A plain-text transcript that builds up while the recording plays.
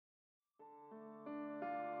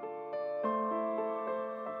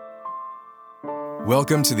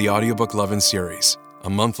Welcome to the Audiobook Lovin series, a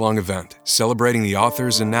month-long event celebrating the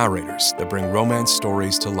authors and narrators that bring romance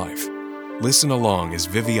stories to life. Listen along as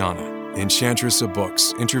Viviana, enchantress of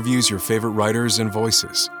books, interviews your favorite writers and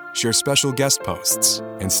voices, share special guest posts,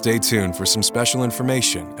 and stay tuned for some special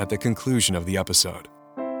information at the conclusion of the episode.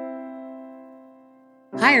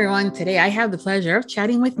 Hi, everyone. Today, I have the pleasure of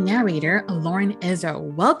chatting with narrator Lovin Ezzo.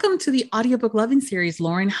 Welcome to the Audiobook Lovin series,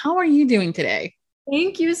 Lovin. How are you doing today?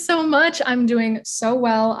 Thank you so much. I'm doing so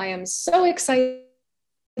well. I am so excited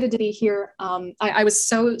to be here. I was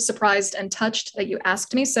so surprised and touched that you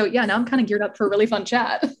asked me. So yeah, now I'm kind of geared up for a really fun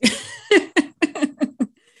chat.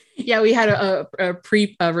 Yeah, we had a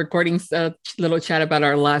pre-recording little chat about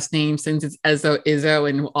our last name since it's Ezzo,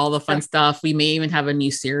 and all the fun stuff. We may even have a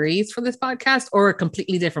new series for this podcast or a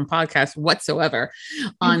completely different podcast whatsoever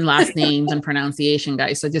on last names and pronunciation,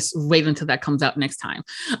 guys. So just wait until that comes out next time.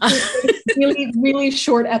 Really, really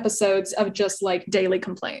short episodes of just like daily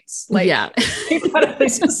complaints. Like, yeah. Incredibly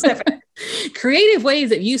specific. Creative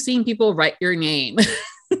ways that you've seen people write your name.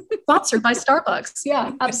 Sponsored by Starbucks.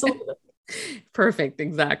 Yeah, absolutely. Perfect.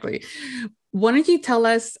 Exactly. Why don't you tell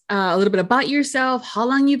us a little bit about yourself, how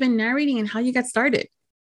long you've been narrating and how you got started?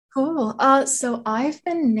 Cool. So I've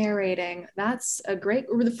been narrating. That's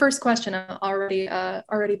the first question. I'm already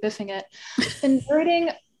biffing it. Been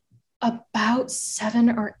narrating about 7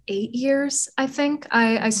 or 8 years, I think.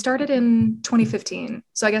 I started in 2015.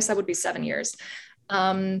 So I guess that would be 7 years.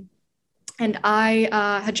 And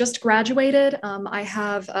I had just graduated. I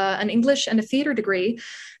have an English and a theater degree,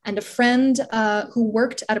 and a friend who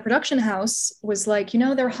worked at a production house was like,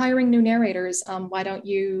 they're hiring new narrators. Why don't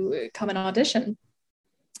you come and audition?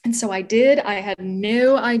 And so I did. I had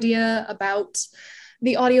no idea about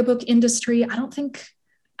the audiobook industry. I don't think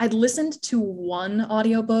I'd listened to one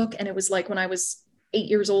audiobook, and it was like when I was 8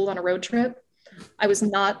 years old on a road trip. I was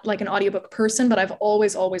not like an audiobook person, but I've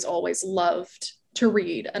always, always, always loved to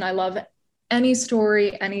read, and I love any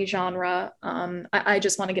story, any genre. I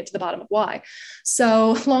just want to get to the bottom of why.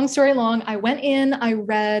 So long story long, I went in, I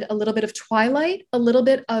read a little bit of Twilight, a little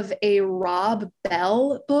bit of a Rob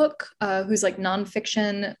Bell book, who's like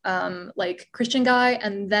nonfiction, like Christian guy,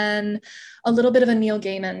 and then a little bit of a Neil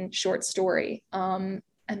Gaiman short story. And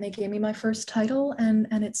they gave me my first title, and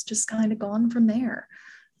it's just kind of gone from there.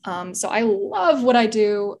 So I love what I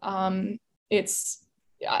do.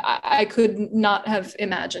 I could not have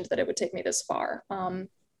imagined that it would take me this far.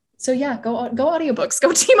 So yeah, go audiobooks,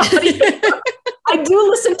 go Team Audio. I do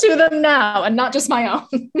listen to them now, and not just my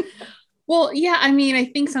own. Well, yeah, I mean, I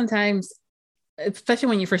think sometimes, especially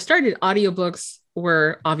when you first started, audiobooks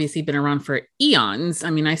were obviously been around for eons.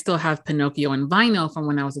 I mean, I still have Pinocchio on vinyl from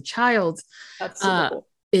when I was a child. That's super cool.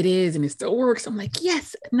 It is, and it still works. I'm like,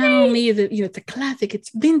 yes, not only is it, it's a classic,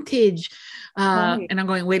 it's vintage. Right. And I'm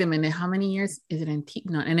going, wait a minute, how many years is it antique?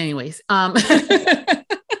 No, and anyways,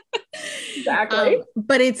 exactly.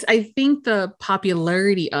 But I think the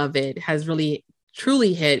popularity of it has really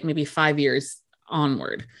truly hit maybe 5 years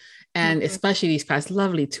onward. And especially these past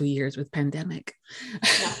lovely 2 years with pandemic.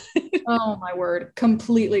 Yeah. Oh my word.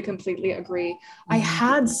 Completely agree. I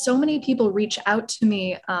had so many people reach out to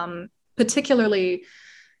me, particularly,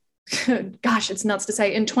 gosh, it's nuts to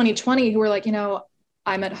say, in 2020, who were like,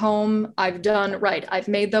 I'm at home. I've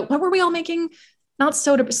made what were we all making? Not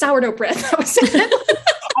sourdough bread. That was it.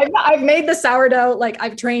 I've made the sourdough. Like,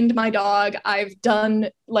 I've trained my dog. I've done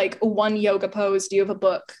like one yoga pose. Do you have a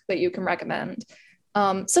book that you can recommend?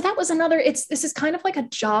 So that was this is kind of like a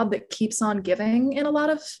job that keeps on giving in a lot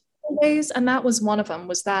of ways. And that was one of them,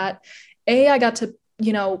 was that I got to,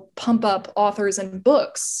 pump up authors and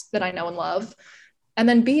books that I know and love. And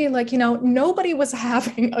then B, like, nobody was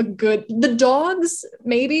having the dogs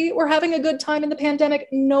maybe were having a good time in the pandemic.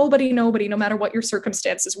 Nobody, no matter what your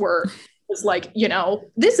circumstances were, was like,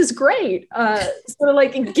 this is great. So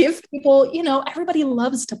like give people, everybody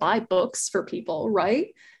loves to buy books for people,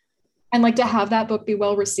 right? And like to have that book be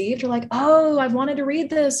well received, you're like, oh, I've wanted to read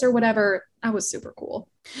this or whatever. That was super cool.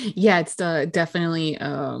 Yeah, it's definitely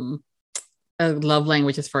a love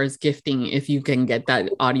language as far as gifting. If you can get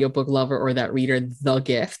that audiobook lover or that reader the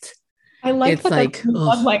gift, I like it's like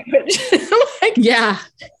love language. Like, yeah,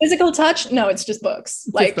 physical touch. No, it's just books.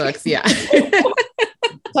 Just books. Yeah.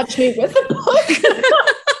 Touch me with a book.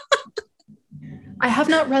 I have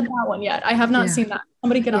not read that one yet. I have not seen that.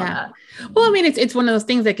 Somebody get on that. Well, I mean, it's one of those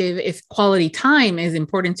things that if quality time is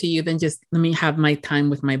important to you, then just let me have my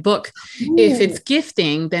time with my book. Ooh. If it's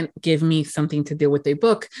gifting, then give me something to do with a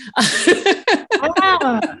book.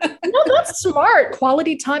 No, that's smart.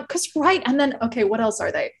 Quality time. Because right. And then, okay, what else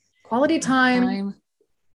are they? Quality time.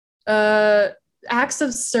 Acts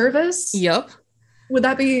of service. Yep. Would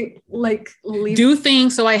that be like do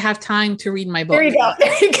things so I have time to read my book? There you go.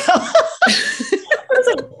 There you go.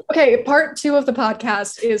 Like, okay, part 2 of the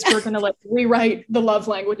podcast is we're gonna like rewrite the love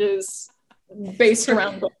languages based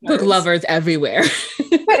around book lovers everywhere.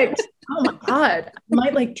 Right. Oh my god. I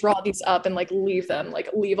might like draw these up and like leave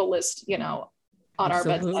a list, you know, on our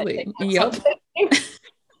bedside. Yep.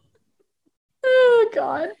 Oh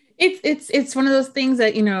god. It's one of those things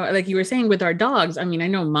that, you know, like you were saying with our dogs. I mean, I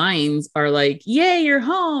know mines are like, yay, you're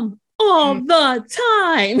home all the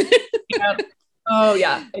time. Yeah. Oh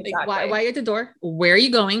yeah, exactly. Like, why are you at the door? Where are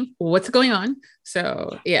you going? What's going on?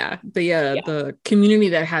 So yeah, the community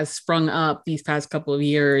that has sprung up these past couple of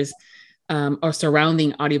years, or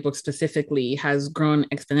surrounding audiobooks specifically, has grown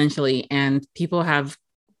exponentially, and people have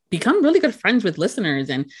become really good friends with listeners,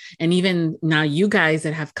 and even now you guys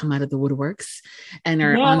that have come out of the woodworks and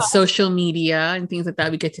are on social media and things like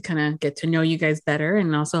that, we get to kind of get to know you guys better,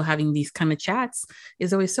 and also having these kind of chats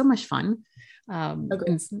is always so much fun.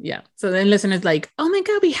 So then listeners like, oh my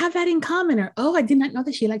god, we have that in common, or oh, I did not know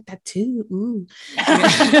that she liked that too. Ooh.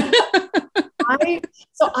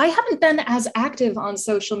 I haven't been as active on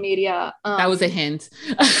social media. That was a hint.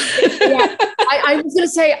 Yeah, I was gonna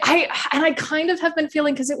say I kind of have been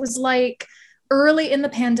feeling, because it was like early in the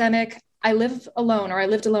pandemic. I lived alone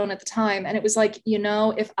at the time, and it was like, you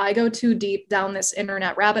know, if I go too deep down this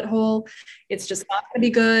internet rabbit hole, it's just not gonna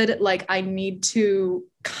be good. Like, I need to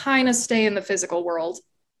kind of stay in the physical world.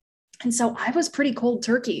 And so I was pretty cold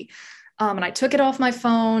turkey. And I took it off my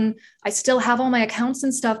phone. I still have all my accounts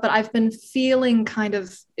and stuff, but I've been feeling kind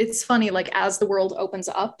of, it's funny, like as the world opens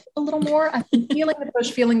up a little more, I've been feeling the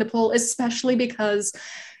push, feeling the pull, especially because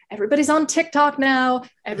everybody's on TikTok now.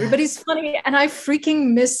 Everybody's funny. And I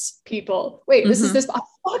freaking miss people. Wait, I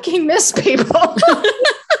fucking miss people.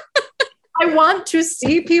 I want to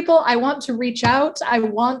see people. I want to reach out. I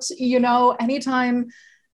want, you know, anytime,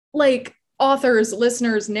 like authors,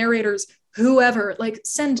 listeners, narrators, whoever, like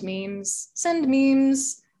send memes, send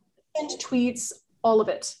tweets, all of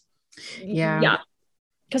it. Yeah.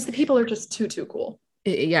 Because the people are just too cool.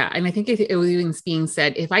 Yeah. And I think it was even being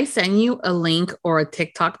said, if I send you a link or a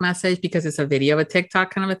TikTok message, because it's a video of a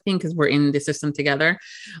TikTok kind of a thing, because we're in the system together,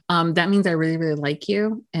 that means I really, really like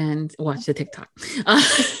you and watch the TikTok.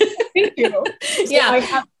 Thank you.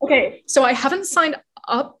 So I haven't signed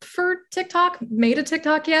up for TikTok, made a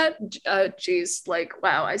TikTok yet. Geez, like,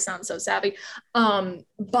 wow, I sound so savvy.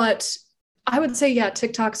 But I would say, yeah,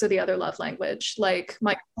 TikToks are the other love language. Like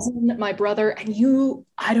my cousin, my brother, and you,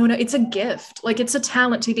 I don't know, it's a gift. Like, it's a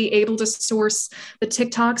talent to be able to source the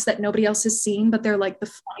TikToks that nobody else has seen, but they're like the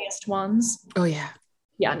funniest ones. Oh yeah.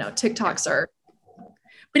 Yeah, no, TikToks are.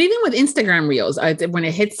 But even with Instagram reels, when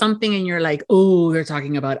it hits something and you're like, oh, they're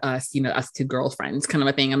talking about us, you know, us two girlfriends kind of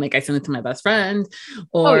a thing. I'm like, I send it to my best friend,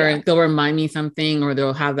 or they'll remind me something, or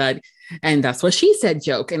they'll have that, and that's what she said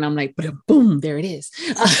joke. And I'm like, boom, there it is.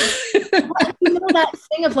 You know that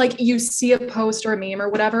thing of like, you see a post or a meme or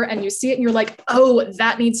whatever, and you see it and you're like, oh,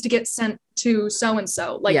 that needs to get sent to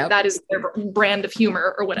so-and-so. Like that is their brand of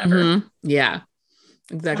humor or whatever. Mm-hmm. Yeah,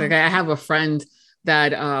 exactly. Like I have a friend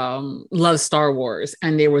that loves Star Wars,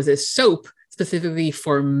 and there was this soap specifically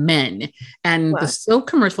for men, and the soap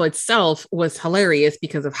commercial itself was hilarious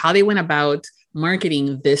because of how they went about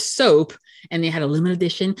marketing this soap, and they had a limited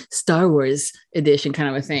edition Star Wars edition kind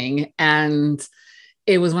of a thing, and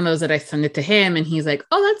it was one of those that I sent it to him, and he's like,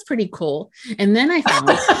 oh, that's pretty cool. And then I found,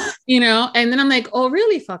 you know, and then I'm like, oh,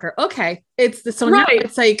 really, fucker? Okay. Now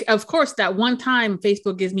it's like, of course, that one time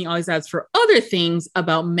Facebook gives me all these ads for other things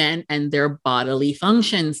about men and their bodily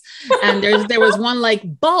functions. And there was one like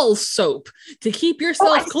ball soap to keep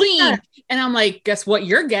yourself clean. And I'm like, guess what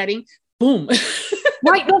you're getting? Boom.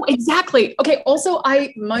 Right. No, exactly. Okay. Also,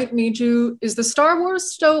 I might need you. Is the Star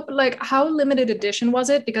Wars soap, like, how limited edition was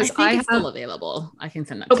it? Because I think it's still available. I can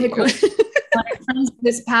send that. Okay, cool. My friends,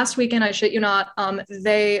 this past weekend, I shit you not,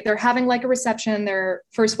 they're having like a reception. Their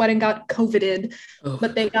first wedding got COVIDed,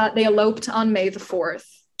 but they eloped on May the 4th.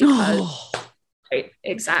 Right,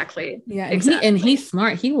 exactly. Yeah, and he's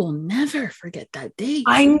smart. He will never forget that day.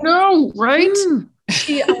 I know, right?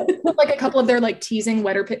 She put like a couple of their like teasing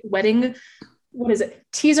wedding. What is it?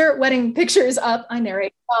 Teaser wedding pictures up. I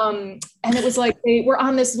narrate. And it was like they were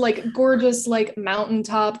on this like gorgeous like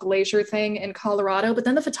mountaintop glacier thing in Colorado. But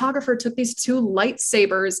then the photographer took these two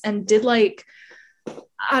lightsabers and did like,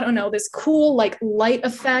 I don't know, this cool like light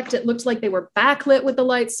effect. It looked like they were backlit with the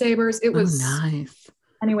lightsabers. It was nice.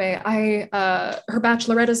 Anyway, her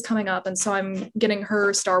bachelorette is coming up, and so I'm getting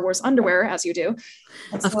her Star Wars underwear, as you do.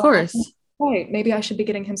 Of course. Right. Maybe I should be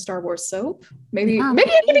getting him Star Wars soap. Maybe I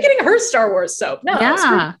should be getting her Star Wars soap.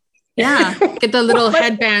 No. Yeah, get the little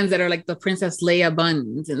headbands that are like the Princess Leia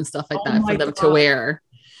buns and stuff like that for them to wear.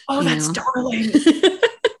 Oh, that's darling.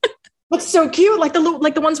 That's so cute. Like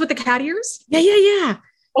the ones with the cat ears. Yeah.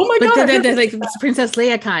 Oh my God. They're like Princess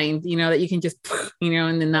Leia kind, that you can just,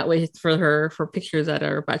 and then that way it's for pictures at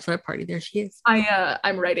our bachelorette party. There she is.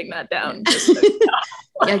 I'm writing that down.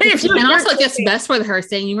 And also just best for her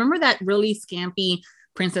saying, you remember that really scampy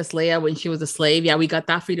Princess Leia when she was a slave? Yeah, we got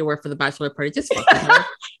that for you to wear for the bachelorette party. Just fuck with her.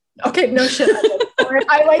 Okay, no shit.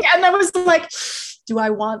 And I was like, do I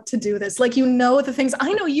want to do this? Like, the things,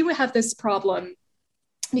 I know you have this problem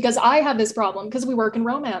because I have this problem because we work in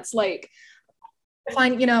romance. Like, I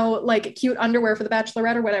find, like cute underwear for the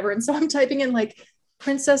bachelorette or whatever. And so I'm typing in like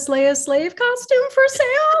Princess Leia slave costume for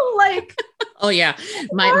sale. Like, oh yeah.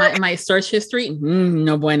 My search history.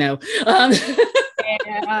 No bueno.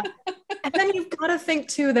 Yeah. And then you've got to think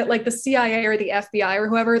too, that like the CIA or the FBI or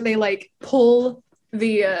whoever, they like pull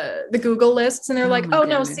the Google lists and they're like, oh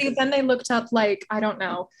no, see, then they looked up like, I don't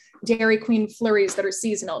know, Dairy Queen flurries that are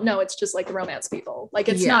seasonal. No, it's just like the romance people. Like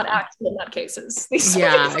it's not actual nutcases.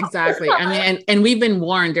 Yeah, exactly. I mean, and we've been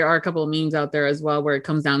warned. There are a couple of memes out there as well where it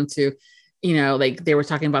comes down to, like they were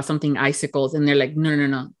talking about something icicles, and they're like,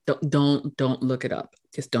 no, don't look it up.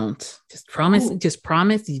 Just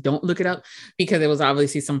promise you don't look it up, because it was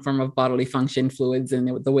obviously some form of bodily function fluids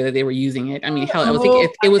and the way that they were using it. I mean, hell,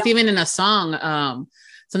 it was even in a song.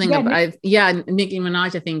 Something Nicki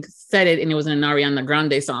Minaj, I think, said it, and it was in an Ariana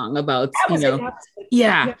Grande song about,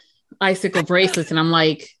 icicle bracelets. And I'm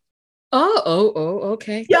like, oh,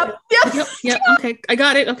 okay. Yep. Okay, I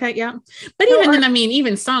got it. Okay, yeah. But even then, I mean,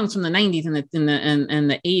 even songs from the 90s and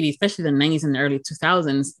the 80s, especially the 90s and the early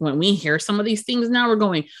 2000s, when we hear some of these things now, we're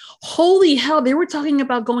going, holy hell, they were talking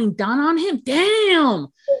about going down on him. Damn.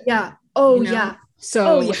 Yeah. Yeah.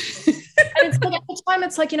 So and it's like, at the time,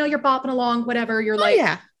 it's like, you're bopping along, whatever. You're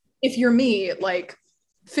like, if you're me, like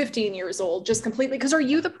 15 years old, just completely. Because are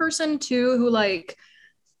you the person too who, like,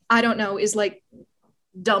 I don't know, is like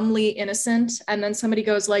dumbly innocent, and then somebody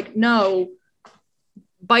goes like, no,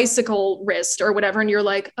 bicycle wrist or whatever, and you're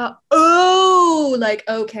like, like,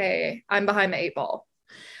 okay, I'm behind the 8 ball.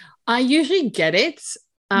 I usually get it.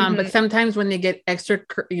 But sometimes when they get extra,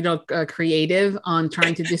 creative on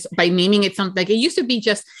trying to just by naming it something, like it used to be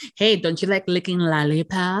just, hey, don't you like licking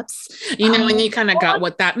lollipops? And you kind of got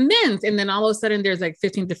what that meant. And then all of a sudden there's like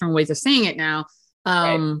 15 different ways of saying it now.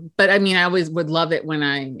 But I mean, I always would love it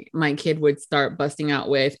when my kid would start busting out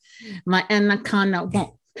with my anaconda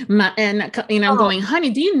won't, my anaconda, I'm going, honey,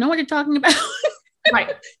 do you know what you're talking about?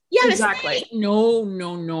 Right. Yeah, exactly. No,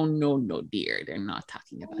 dear. They're not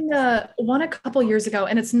talking about one a couple years ago,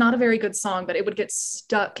 and it's not a very good song, but it would get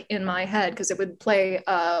stuck in my head because it would play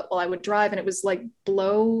while I would drive, and it was like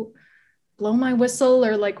blow my whistle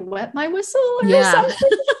or like wet my whistle or something.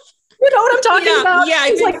 You know what I'm talking about? Yeah,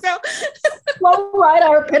 I think so. Slow Ride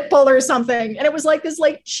Our Pitbull or something. And it was like this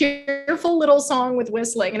like cheerful little song with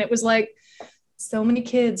whistling. And it was like, so many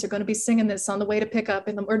kids are going to be singing this on the way to pick up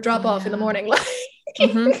or drop off in the morning. Like,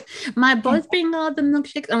 my boys bring all the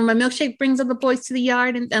milkshakes, or my milkshake brings all the boys to the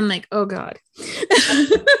yard. And I'm like, oh God.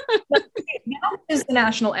 That is the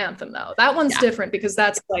national anthem though. That one's different because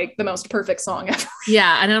that's like the most perfect song ever.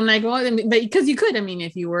 Yeah. And I'm like, well, but because you could, I mean,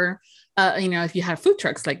 if you were, if you had food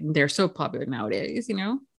trucks, like they're so popular nowadays,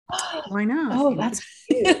 why not? Oh, that's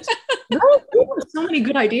cute. So many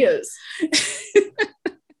good ideas.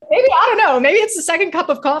 Maybe, I don't know, maybe it's the second cup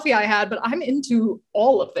of coffee I had, but I'm into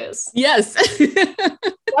all of this. Yes.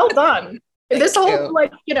 Well done. This whole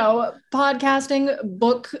like, podcasting,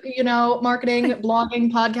 book, marketing,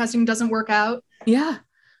 blogging, podcasting doesn't work out. Yeah.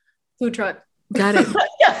 Food truck. Got it.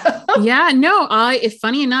 Yeah, no, it's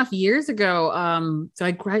funny enough, years ago,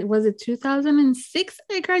 so was it 2006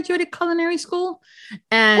 I graduated culinary school,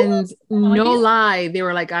 and no lie, they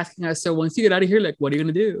were like asking us, so once you get out of here, like, what are you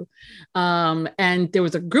gonna do? And there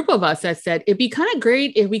was a group of us that said it'd be kind of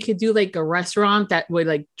great if we could do like a restaurant that would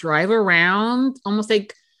like drive around almost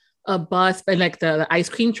like a bus, but like the ice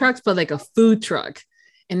cream trucks, but like a food truck.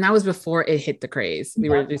 And that was before it hit the craze. We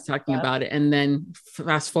were just talking about it, and then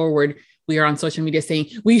fast forward, we are on social media saying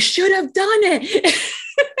we should have done it.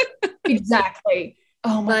 Exactly.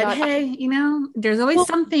 Oh my God. Hey, there's always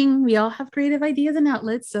something. We all have creative ideas and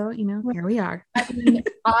outlets. So, here we are. I mean,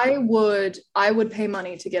 I would pay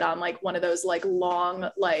money to get on like one of those like long,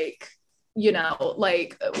 like,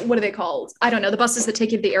 like, what are they called? I don't know. The buses that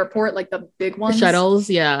take you to the airport, like the big ones. Shuttles.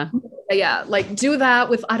 Yeah. Yeah. Like do that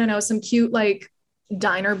with, I don't know, some cute like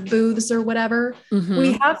diner booths or whatever.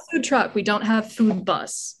 We have food truck. We don't have food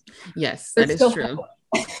bus. Yes, that is true.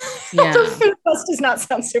 Yeah. The food bus does not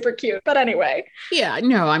sound super cute, but anyway. Yeah,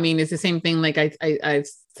 no, I mean, it's the same thing. Like I've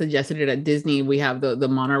suggested it at Disney. We have the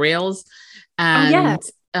monorails, and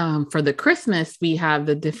for the Christmas we have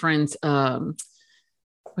the different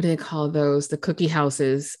what do they call those? The cookie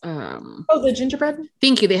houses. The gingerbread.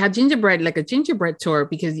 Thank you. They have gingerbread, like a gingerbread tour,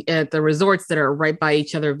 because at the resorts that are right by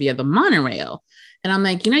each other via the monorail. And I'm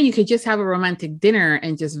like, you could just have a romantic dinner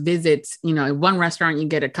and just visit, at one restaurant, you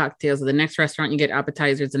get a cocktails, the next restaurant, you get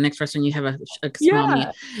appetizers, the next restaurant, you have a small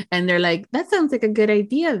meal. And they're like, that sounds like a good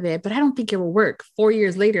idea there, but I don't think it will work. 4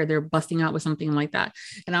 years later, they're busting out with something like that.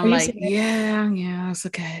 And I'm like, yeah, it's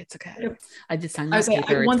okay. It's okay. I just signed that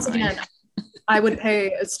paper. Once again, I would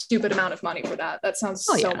pay a stupid amount of money for that. That sounds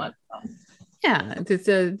so much fun. Yeah, and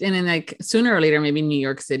then like sooner or later, maybe New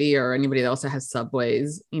York City or anybody that also has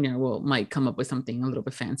subways, might come up with something a little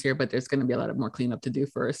bit fancier. But there's going to be a lot of more cleanup to do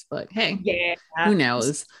first. But hey, who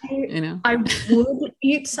knows? I would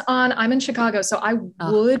eat on. I'm in Chicago, so I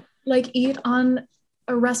would eat on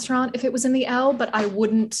a restaurant if it was in the L, but I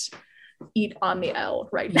wouldn't eat on the L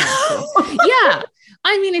right now. Yeah.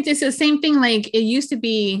 I mean, it's the same thing. Like it used to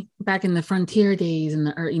be back in the frontier days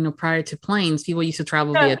and prior to planes, people used to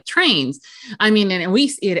travel via trains. I mean, and we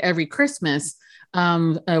see it every Christmas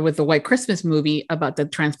with the White Christmas movie about the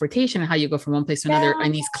transportation and how you go from one place to another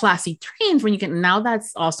and these classy trains now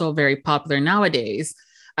that's also very popular nowadays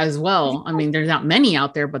as well. I mean, there's not many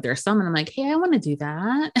out there, but there's some. And I'm like, hey, I want to do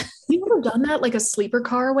that. You ever done that? Like a sleeper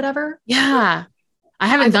car or whatever? Yeah. I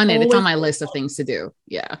haven't done it. It's on my list of things to do.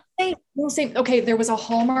 Yeah. Same. Okay. There was a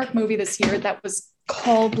Hallmark movie this year that was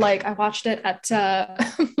called I watched it at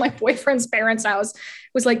my boyfriend's parents' house. It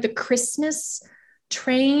was like the Christmas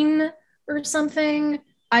Train or something.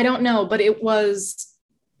 I don't know, but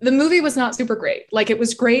the movie was not super great. It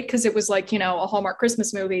was great because it was a Hallmark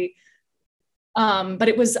Christmas movie. But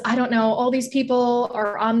it was, I don't know, all these people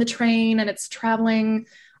are on the train and it's traveling.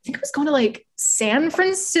 I think it was going to San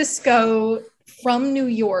Francisco from New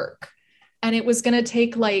York, and it was going to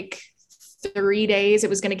take 3 days. It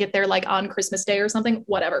was going to get there on Christmas Day or something,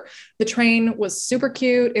 whatever. The train was super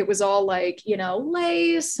cute. It was all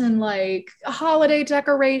lace and holiday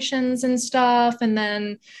decorations and stuff. And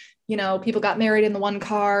then, people got married in the one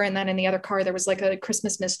car, and then in the other car, there was a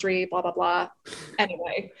Christmas mystery, blah, blah, blah.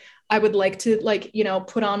 Anyway, I would like to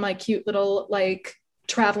put on my cute little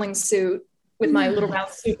traveling suit with my little round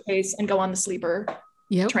suitcase and go on the sleeper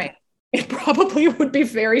train. It probably would be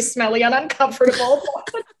very smelly and uncomfortable.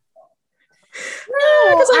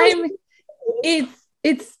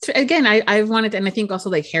 It's again, I've wanted to, and I think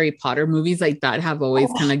also Harry Potter movies like that have always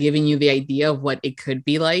kind of given you the idea of what it could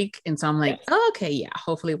be like. And so I'm like, okay, yeah,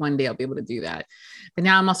 hopefully one day I'll be able to do that. But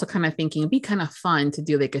now I'm also kind of thinking it'd be kind of fun to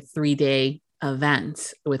do a 3-day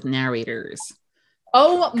event with narrators.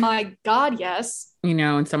 Oh my God, yes.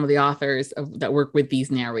 And some of the authors that work with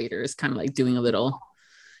these narrators kind of doing a little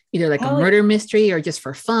either a murder mystery or just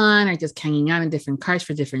for fun or just hanging out in different cars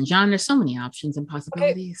for different genres. So many options and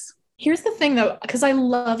possibilities. Okay. Here's the thing though, because I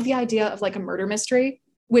love the idea of a murder mystery,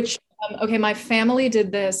 which, my family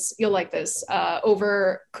did this. You'll like this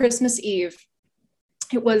over Christmas Eve.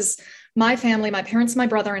 It was my family, my parents, my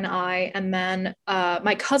brother and I, and then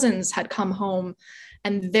my cousins had come home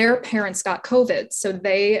and their parents got COVID. So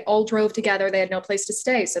they all drove together. They had no place to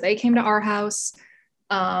stay. So they came to our house.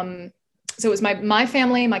 So it was my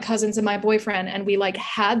family, my cousins, and my boyfriend. And we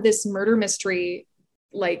had this murder mystery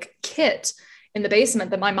kit in the basement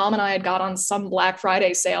that my mom and I had got on some Black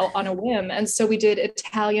Friday sale on a whim. And so we did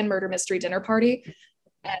Italian murder mystery dinner party.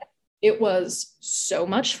 And it was so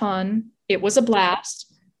much fun. It was a blast.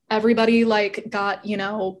 Everybody got,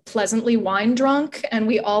 pleasantly wine drunk, and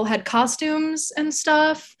we all had costumes and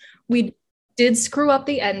stuff. We did screw up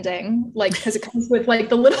the ending, because it comes with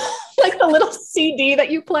the little CD that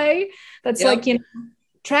you play. That's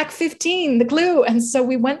track 15, the clue. And so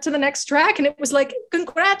we went to the next track and it was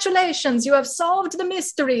congratulations, you have solved the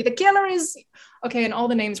mystery. The killer is okay. And all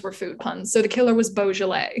the names were food puns. So the killer was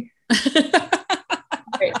Beaujolais.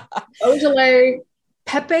 Okay. Beaujolais,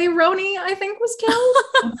 Pepperoni, I think was killed.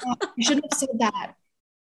 You shouldn't have said that.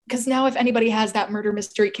 Because now if anybody has that murder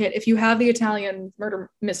mystery kit, if you have the Italian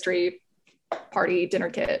murder mystery party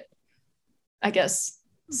dinner kit, I guess,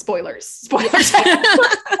 spoilers. Spoilers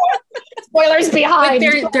behind.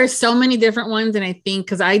 There's so many different ones. And I think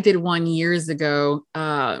because I did one years ago,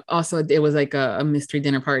 also it was a mystery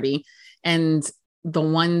dinner party. And the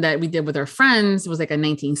one that we did with our friends was a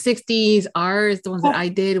 1960s. Ours, the ones that I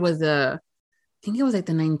did was I think it was the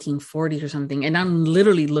 1940s or something. And I'm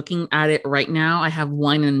literally looking at it right now. I have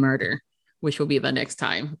wine and murder, which will be the next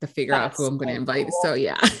time to figure out who I'm going to invite. Cool. So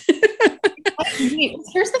yeah.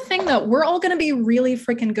 Here's the thing though, we're all going to be really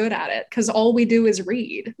freaking good at it because all we do is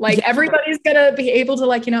read. Like everybody's going to be able to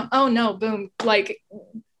like, oh no, boom, like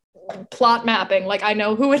plot mapping. Like I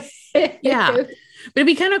know who it is. Yeah. But it'd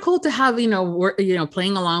be kind of cool to have,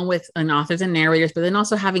 playing along with an authors and narrators, but then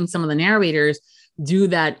also having some of the narrators do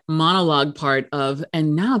that monologue part of,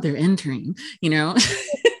 and now they're entering,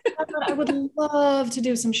 I would love to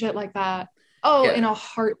do some shit like that. Oh, in a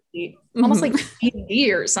heartbeat, almost like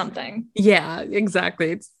D&D or something. Yeah,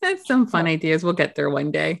 exactly. That's some fun ideas. We'll get there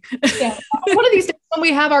one day. Yeah. One of these days when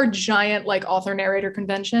we have our giant like author narrator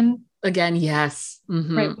convention. Again, yes.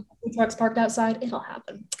 Right. Trucks parked outside. It'll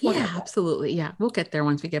happen. Absolutely. Yeah. We'll get there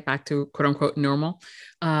once we get back to quote unquote normal.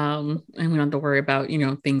 And we don't have to worry about,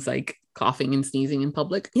 things like coughing and sneezing in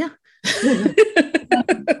public. Yeah.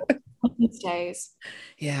 These days.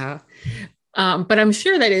 Yeah. But I'm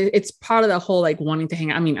sure that it's part of the whole like wanting to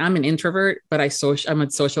hang out. I mean, I'm an introvert, but I'm a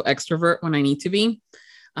social extrovert when I need to be.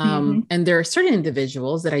 And there are certain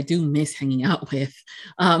individuals that I do miss hanging out with.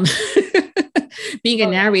 Being a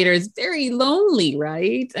narrator is very lonely,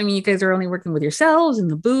 right? I mean, you guys are only working with yourselves in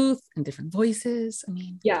the booth and different voices. I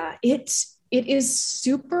mean, yeah, it is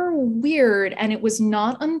super weird. And it was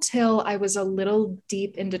not until I was a little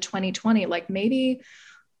deep into 2020, like maybe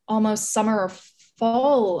almost summer or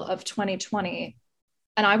fall of 2020.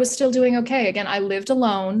 And I was still doing okay. Again, I lived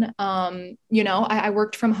alone. I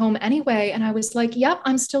worked from home anyway. And I was like, yep,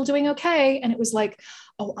 I'm still doing okay. And it was like,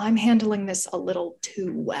 oh, I'm handling this a little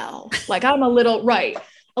too well. Like I'm a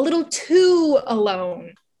little too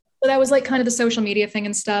alone. So that was like kind of the social media thing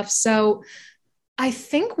and stuff. So I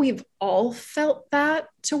think we've all felt that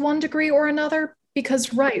to one degree or another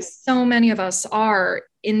because, right, so many of us are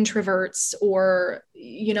introverts or,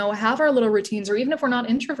 have our little routines, or even if we're not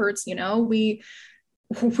introverts,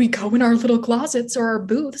 we go in our little closets or our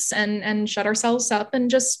booths and shut ourselves up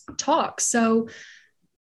and just talk. So,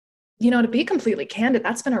 to be completely candid,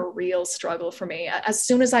 that's been a real struggle for me. As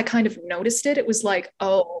soon as I kind of noticed it, it was like,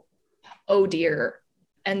 oh dear.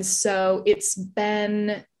 And so it's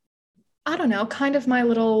been, I don't know, kind of my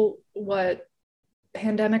little,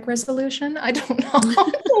 pandemic resolution? I don't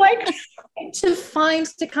know. Like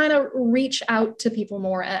to kind of reach out to people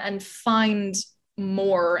more and find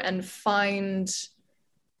more and find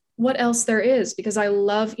what else there is, because I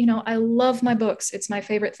love my books. It's my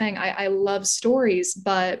favorite thing. I love stories,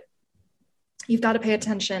 but you've got to pay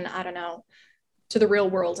attention, I don't know, to the real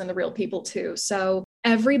world and the real people too. So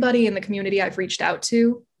everybody in the community I've reached out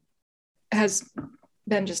to has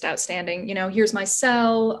been just outstanding. Here's my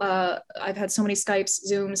cell. I've had so many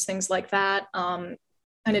Skypes, Zooms, things like that.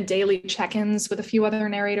 Kind of daily check-ins with a few other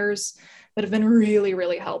narrators that have been really,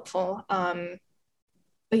 really helpful.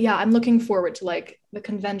 But yeah, I'm looking forward to like the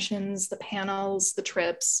conventions, the panels, the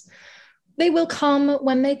trips. They will come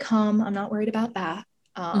when they come. I'm not worried about that.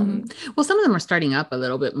 Well, some of them are starting up a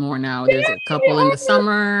little bit more now. There's a couple in the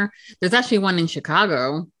summer. There's actually one in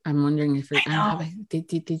Chicago. I'm wondering if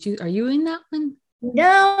did you, are you in that one?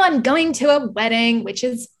 No, I'm going to a wedding, which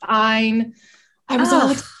is fine. I was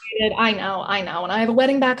all excited. I know. And I have a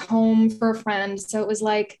wedding back home for a friend. So it was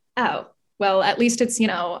like, oh, well, at least it's,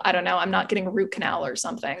 I don't know, I'm not getting a root canal or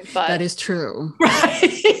something, but that is true.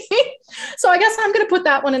 Right. So I guess I'm going to put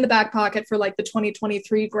that one in the back pocket for like the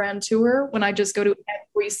 2023 grand tour when I just go to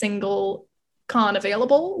every single con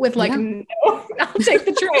available with like, no, I'll take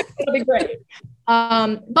the trip. It'll be great.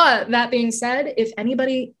 But that being said, if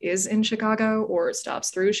anybody is in Chicago or stops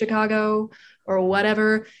through Chicago or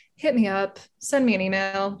whatever, hit me up, send me an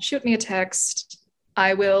email, shoot me a text.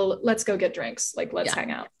 Let's go get drinks. Like, let's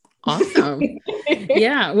hang out. Awesome.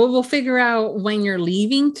 Yeah. Well, we'll figure out when you're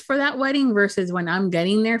leaving for that wedding versus when I'm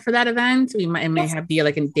getting there for that event. It may have be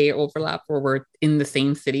like a day overlap where we're in the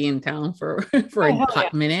same city in town for a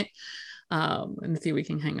hot minute. And see if we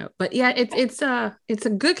can hang out. But yeah, it's a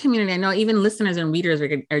good community. I know even listeners and readers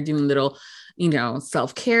are doing little,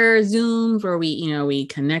 self-care Zooms where we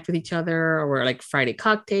connect with each other, or like Friday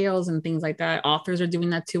cocktails and things like that. Authors are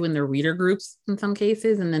doing that too in their reader groups in some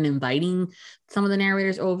cases, and then inviting some of the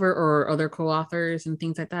narrators over or other co-authors and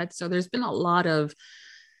things like that. So there's been a lot of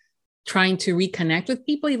trying to reconnect with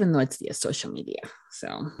people, even though it's via social media.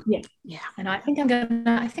 So yeah. And I think I'm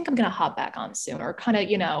gonna hop back on soon, or kind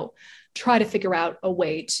of, try to figure out a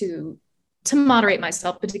way to moderate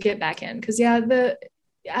myself, but to get back in. Cause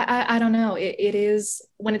I don't know. It is,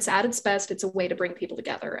 when it's at its best, it's a way to bring people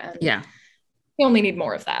together, and we only need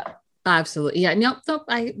more of that. Absolutely. Yeah. Nope.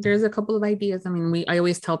 There's a couple of ideas. I mean, I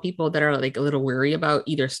always tell people that are like a little weary about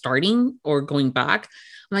either starting or going back.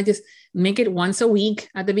 I'm like, just make it once a week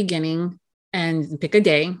at the beginning and pick a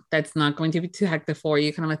day that's not going to be too hectic for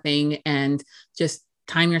you, kind of a thing. And just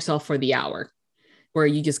time yourself for the hour. where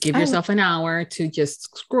you just give yourself an hour to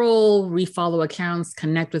just scroll, refollow accounts,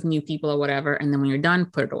 connect with new people or whatever. And then when you're done,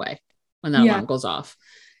 put it away when that alarm goes off.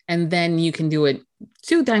 And then you can do it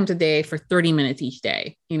 2 times a day for 30 minutes each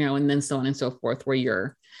day, you know, and then so on and so forth,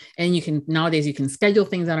 and you can, nowadays you can schedule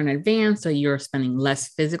things out in advance. So you're spending less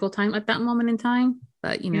physical time at that moment in time,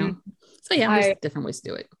 but you know, so yeah, there's different ways to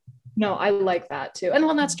do it. No, I like that too. And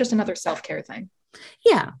well, that's just another self-care thing.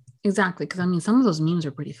 Yeah, exactly. Cause I mean, some of those memes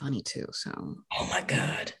are pretty funny too. So, oh my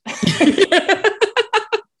God.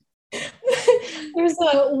 There's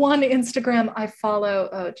one Instagram I follow.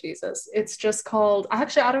 Oh, Jesus. It's just called,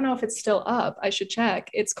 actually, I don't know if it's still up. I should check.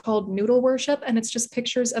 It's called Noodle Worship. And it's just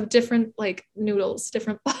pictures of different like noodles,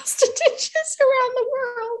 different pasta dishes around the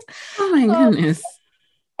world. Oh my goodness.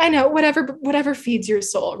 I know, whatever feeds your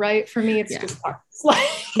soul, right? For me, it's just parts.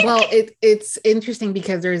 Well, it's interesting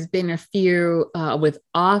because there's been a few with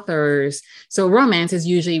authors. So romance is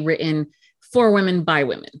usually written for women by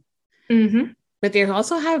women. Mm-hmm. But there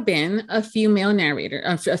also have been a few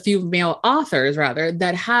male authors rather,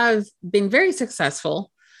 that have been very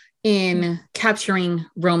successful in capturing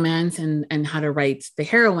romance and how to write the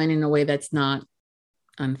heroine in a way that's not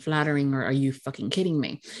unflattering or are you fucking kidding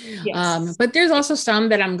me? Yes. But there's also some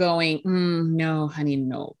that I'm going, no, honey,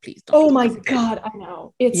 no, please don't. Oh my God, I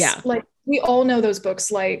know. It's like, we all know those books,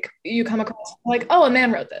 like you come across like, oh, a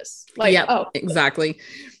man wrote this. Like, exactly.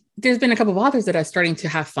 There's been a couple of authors that are starting to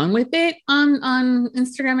have fun with it on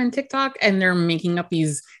Instagram and TikTok, and they're making up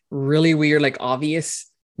these really weird, like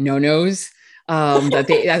obvious no-nos that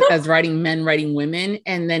they as writing men writing women.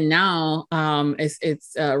 And then now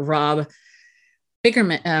it's Rob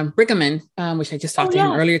Brickerman, which I just talked to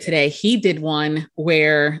him earlier today. He did one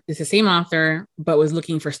where it's the same author, but was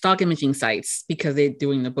looking for stock imaging sites because they're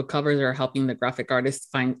doing the book covers or helping the graphic artist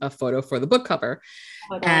find a photo for the book cover.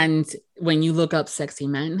 Oh, and when you look up sexy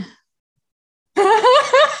men,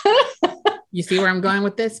 you see where I'm going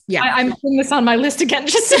with this? Yeah. I'm putting this on my list again,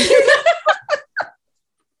 just so you know.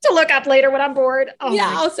 To look up later when I'm bored. Oh,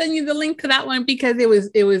 yeah, I'll send you the link to that one because it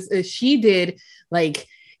was she did like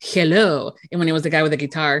hello, and when it was the guy with the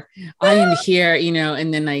guitar, I am here, you know,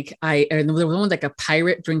 and then like and there was one like a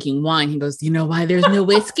pirate drinking wine. He goes, you know why there's no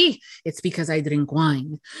whiskey? It's because I drink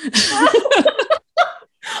wine.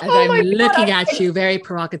 As I'm looking at you very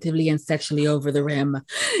provocatively and sexually over the rim,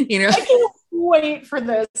 you know. I can't wait for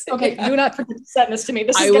this. Okay, do not forget to send this to me.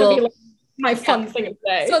 This is going to be like my fun thing of the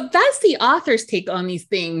day. So that's the author's take on these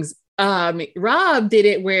things. Rob did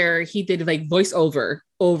it where he did like voiceover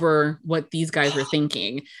over what these guys were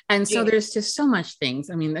thinking. And so there's just so much things.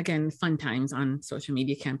 I mean, again, fun times on social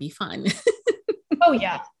media can be fun. Oh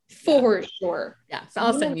yeah, for sure. Yeah, so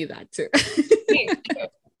I'll send you that too.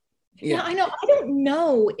 Yeah, I know. I don't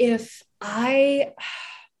know if I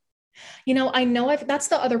know that's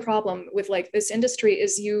the other problem with like this industry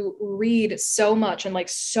is you read so much and like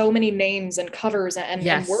so many names and covers and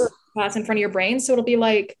words pass in front of your brain. So it'll be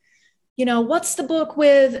like, you know, what's the book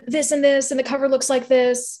with this and this, and the cover looks like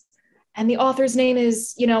this, and the author's name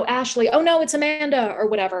is, you know, Ashley. Oh no, it's Amanda or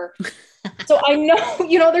whatever. So I know,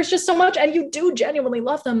 you know, there's just so much, and you do genuinely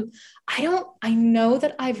love them. I know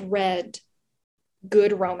that I've read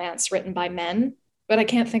good romance written by men, but I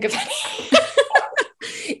can't think of any.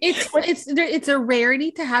 It's a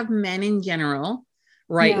rarity to have men in general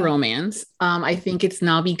write romance. I think it's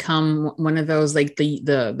now become one of those like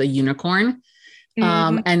the unicorn.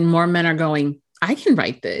 And more men are going, I can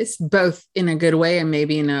write this, both in a good way and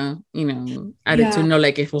maybe in a, you know, attitude,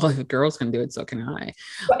 like if girls can do it, so can I.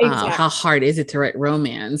 Exactly. How hard is it to write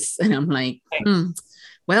romance? And I'm like,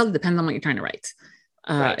 well, it depends on what you're trying to write.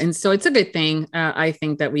 And so it's a good thing. I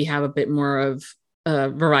think that we have a bit more of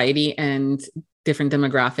variety and different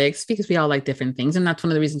demographics because we all like different things. And that's one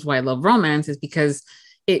of the reasons why I love romance, is because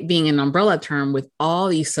it being an umbrella term with all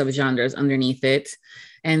these subgenres underneath it,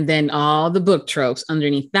 and then all the book tropes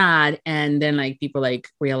underneath that. And then like people like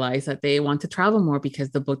realize that they want to travel more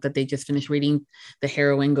because the book that they just finished reading, the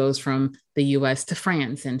heroine goes from the US to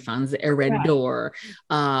France and finds a red door.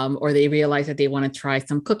 Or they realize that they want to try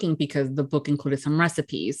some cooking because the book included some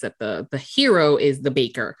recipes, that the hero is the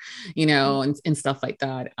baker, you know, and stuff like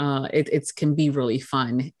that. It can be really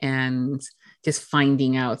fun. And just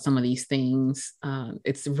finding out some of these things,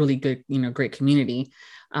 it's a really good, you know, great community.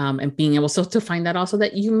 And being able to find out also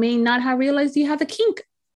that you may not have realized you have a kink.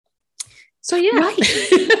 So yeah. Right.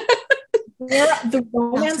 The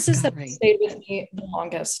romances that stayed with me the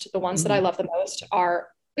longest, the ones that I love the most are,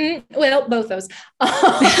 both those.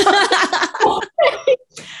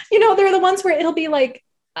 You know, they're the ones where it'll be like,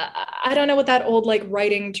 I don't know what that old like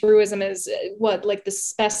writing truism is, what, like the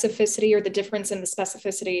specificity or the difference in the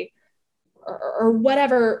specificity or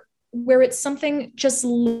whatever where it's something just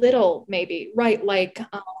little, maybe, right? Like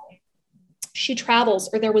she travels,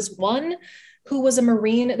 or there was one who was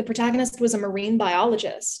the protagonist was a marine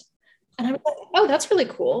biologist. And I was like, oh, that's really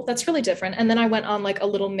cool. That's really different. And then I went on like a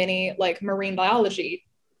little mini like marine biology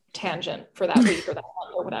tangent for that week or that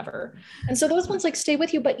month or whatever. And so those ones like stay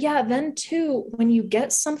with you. But yeah, then too, when you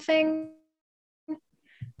get something,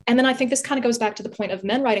 and then I think this kind of goes back to the point of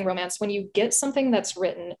men writing romance, when you get something that's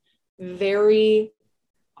written very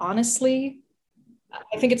honestly,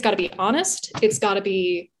 I think it's got to be honest. It's got to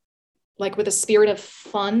be like with a spirit of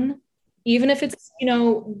fun, even if it's,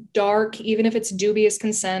 dark, even if it's dubious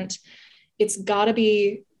consent, it's got to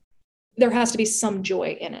be, there has to be some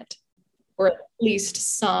joy in it, or at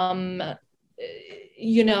least some, kind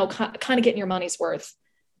of getting your money's worth.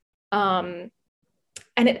 And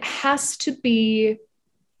it has to be,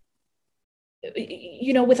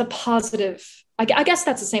 with a positive, I guess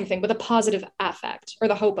that's the same thing, with a positive affect, or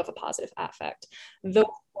the hope of a positive affect. Those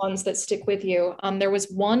ones that stick with you. There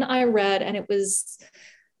was one I read, and it was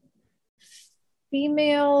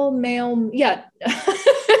female, male. Yeah.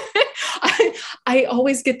 I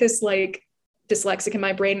always get this like dyslexic in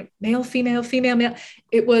my brain, male, female, female, male.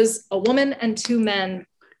 It was a woman and two men.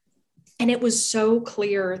 And it was so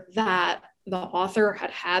clear that the author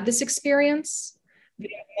had this experience. The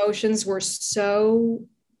emotions were so,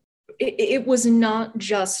 it was not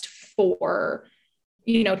just for,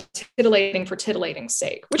 titillating for titillating's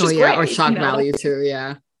sake, which is great. Or shock value too.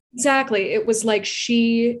 Yeah. Exactly. It was like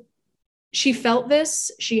she felt this,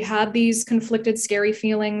 she had these conflicted, scary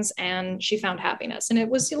feelings, and she found happiness. And it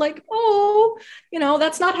was like, oh,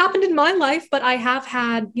 that's not happened in my life, but I have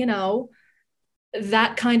had,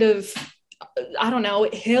 that kind of, I don't know,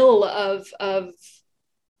 hill of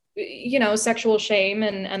sexual shame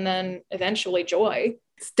and then eventually joy.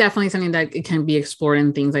 It's definitely something that it can be explored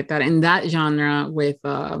in things like that. And that genre with,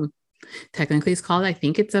 technically it's called, I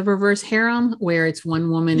think it's a reverse harem, where it's one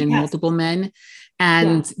woman and multiple men.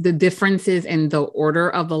 And the differences in the order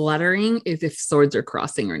of the lettering is if swords are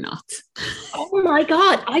crossing or not. Oh my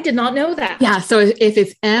God. I did not know that. Yeah. So if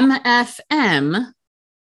it's MFM,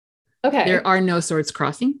 okay, there are no swords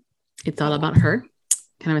crossing. It's all about her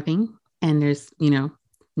kind of a thing. And there's,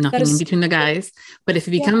 nothing in between the guys. But if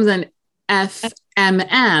it becomes an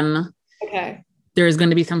FMM, okay, there's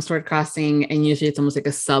going to be some sword crossing. And usually it's almost like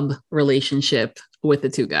a sub relationship with the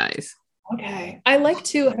two guys. Okay. I like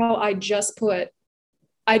to how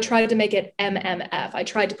I tried to make it MMF. I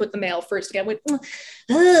tried to put the male first again with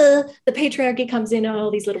the patriarchy comes in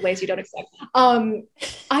all these little ways you don't expect.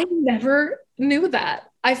 I never knew that.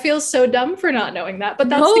 I feel so dumb for not knowing that, but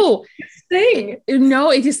that's the thing.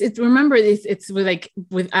 No, remember it's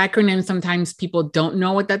with acronyms, sometimes people don't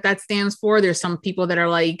know what that stands for. There's some people that are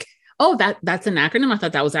like, oh, that's an acronym. I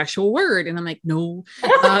thought that was an actual word. And I'm like, no.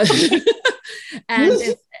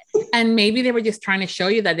 And maybe they were just trying to show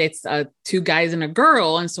you that it's two guys and a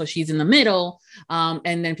girl. And so she's in the middle.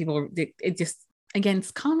 And then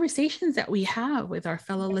it's conversations that we have with our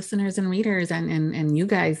fellow listeners and readers and you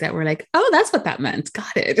guys that were like, oh, that's what that meant.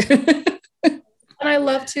 Got it. And I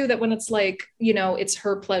love too, that when it's like, it's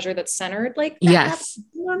her pleasure that's centered, like yes,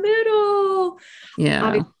 in the middle. Yeah.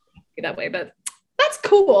 Obviously that way, but that's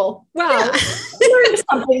cool. Wow. Yeah. I learned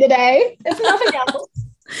something today. If nothing else.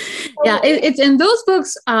 Yeah, it's in those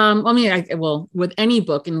books. With any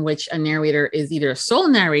book in which a narrator is either sole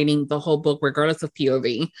narrating the whole book, regardless of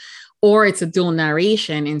POV, or it's a dual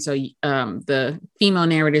narration. And so the female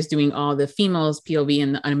narrator is doing all the females POV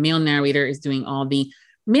and a male narrator is doing all the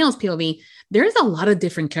males POV. There's a lot of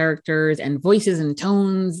different characters and voices and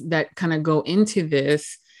tones that kind of go into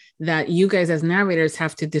this that you guys as narrators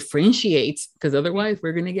have to differentiate, because otherwise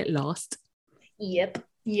we're going to get lost. Yep.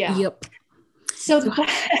 Yeah. Yep. So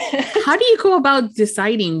how do you go about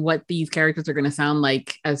deciding what these characters are going to sound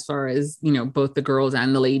like, as far as, both the girls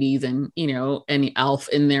and the ladies and, any elf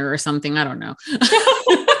in there or something? I don't know.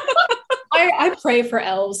 I pray for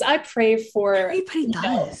elves. I pray for everybody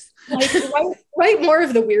does. Write more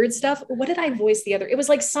of the weird stuff. What did I voice the other? It was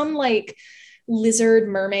like some like lizard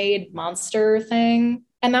mermaid monster thing.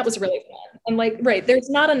 And that was really fun. And there's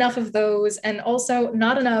not enough of those. And also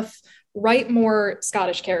not enough. Write more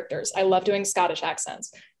Scottish characters. I love doing Scottish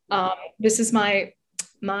accents. This is my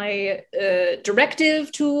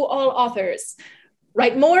directive to all authors.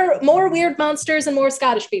 Write more weird monsters and more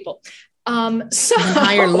Scottish people. So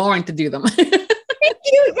hire Lauren to do them. Thank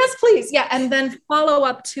you. Yes, please. Yeah, and then follow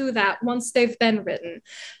up to that once they've been written.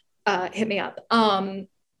 Hit me up.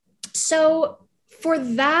 So for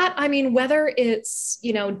that, I mean, whether it's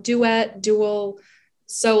duet, dual,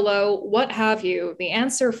 solo, what have you, the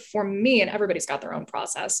answer for me, and everybody's got their own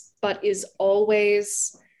process, but is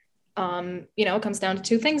always It comes down to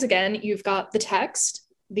two things again. You've got the text,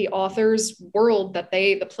 the author's world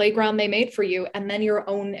the playground they made for you, and then your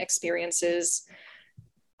own experiences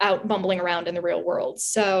out bumbling around in the real world.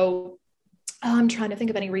 So I'm trying to think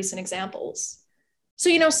of any recent examples.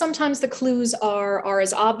 So, sometimes the clues are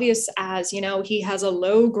as obvious as, he has a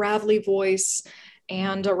low gravelly voice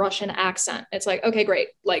and a Russian accent. It's like, okay, great.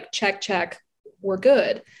 Like, check, we're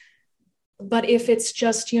good. But if it's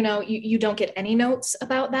just, you don't get any notes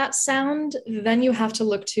about that sound, then you have to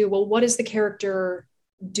look to, well, what is the character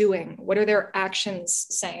doing? What are their actions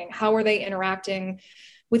saying? How are they interacting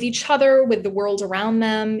with each other, with the world around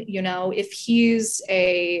them? If he's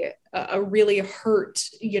a really hurt,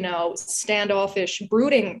 standoffish,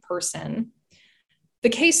 brooding person, the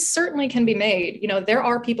case certainly can be made. There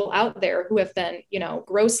are people out there who have been,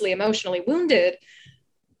 grossly emotionally wounded,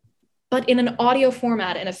 but in an audio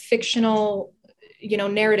format, in a fictional,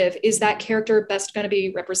 narrative, is that character best going to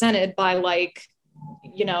be represented by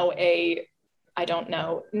I don't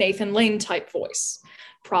know, Nathan Lane type voice?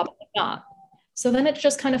 Probably not. So then it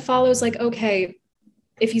just kind of follows okay,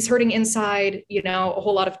 if he's hurting inside, a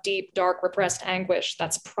whole lot of deep, dark, repressed anguish,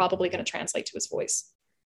 that's probably going to translate to his voice.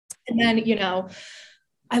 And then,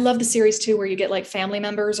 I love the series too, where you get family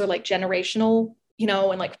members or generational,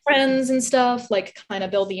 and friends and stuff, kind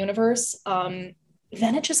of build the universe. Then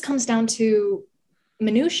it just comes down to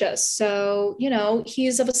minutia. So,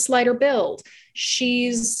 he's of a slighter build.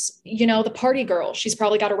 She's, the party girl. She's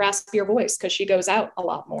probably got a raspier voice because she goes out a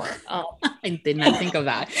lot more. I did not think of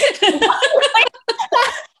that.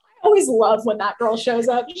 I always love when that girl shows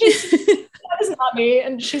up. That is not me,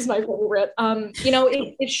 and she's my favorite.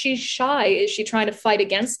 If she's shy, is she trying to fight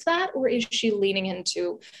against that, or is she leaning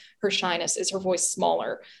into her shyness? Is her voice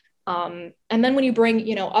smaller? And then when you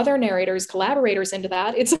bring, other narrators, collaborators into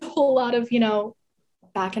that, it's a whole lot of,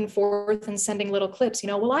 back and forth and sending little clips.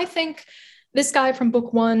 Well, I think this guy from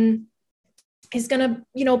book 1 is going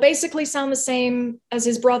to, basically sound the same as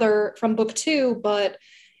his brother from book 2, but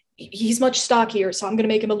he's much stockier, so I'm going to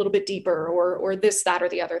make him a little bit deeper, or this, that, or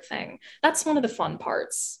the other thing. That's one of the fun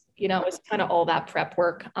parts, is kind of all that prep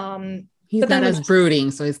work. He's not as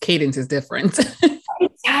brooding, so his cadence is different.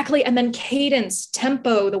 Exactly. And then cadence,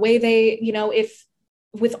 tempo, the way they, if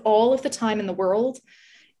with all of the time in the world,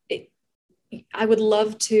 I would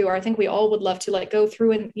love to, or I think we all would love to go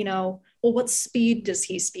through and, well, what speed does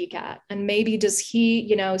he speak at? And maybe does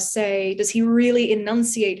he, does he really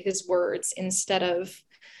enunciate his words instead of,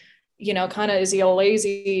 kind of, is he a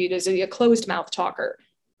lazy, is he a closed mouth talker?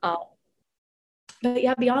 But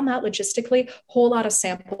yeah, beyond that, logistically, whole lot of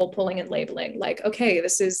sample pulling and labeling. Okay,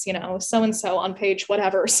 this is, so-and-so on page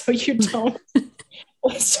whatever. So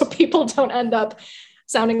so people don't end up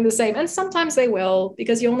sounding the same. And sometimes they will,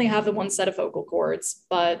 because you only have the one set of vocal cords.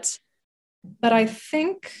 But I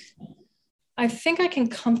think I can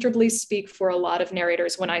comfortably speak for a lot of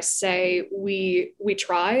narrators when I say we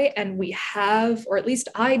try, and we have, or at least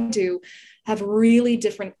I do, have really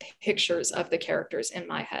different pictures of the characters in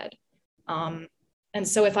my head. And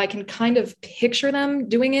so if I can kind of picture them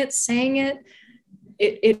doing it, saying it,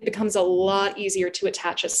 it becomes a lot easier to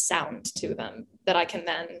attach a sound to them that I can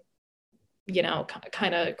then,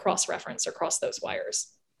 kind of cross-reference or cross those wires.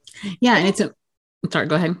 Yeah. And sorry,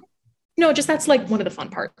 go ahead. No, just that's one of the fun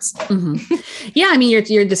parts. Mm-hmm. Yeah. I mean,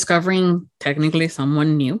 you're discovering technically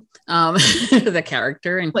someone new, the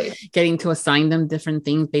character, and getting to assign them different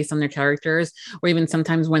things based on their characters, or even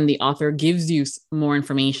sometimes when the author gives you more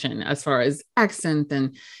information as far as accent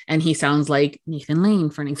and he sounds like Nathan Lane,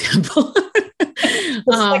 for an example.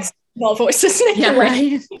 Small voices. Yeah,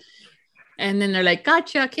 right. And then they're like,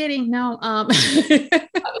 gotcha, kidding. No.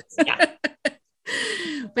 Yeah.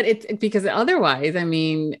 But it's because otherwise, I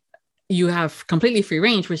mean, you have completely free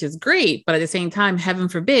range, which is great. But at the same time, heaven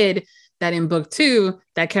forbid that in book 2,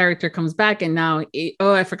 that character comes back and now,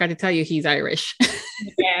 I forgot to tell you, he's Irish.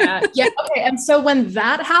 Yeah. Okay. And so when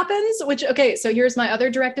that happens, so here's my other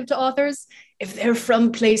directive to authors. If they're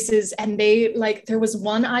from places and they there was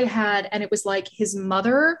one I had, and it was his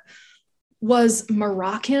mother was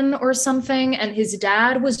Moroccan or something, and his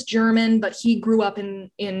dad was German, but he grew up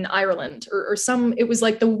in Ireland or it was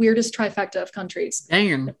the weirdest trifecta of countries.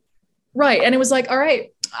 Dang. Right. And it was all right,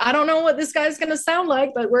 I don't know what this guy's going to sound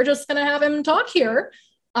like, but we're just going to have him talk here.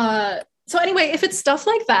 So anyway, if it's stuff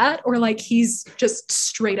like that, or he's just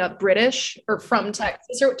straight up British or from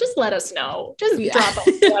Texas, or just let us know. Just drop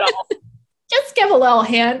a just give a little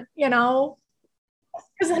hint, because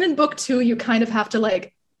then in book 2, you kind of have to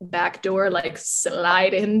backdoor,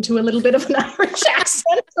 slide into a little bit of an Irish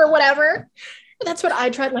accent or whatever. That's what I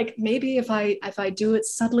tried. Like, maybe if I do it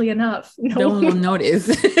subtly enough, no one will notice.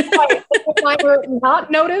 Right. It will either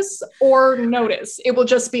not notice or notice. It will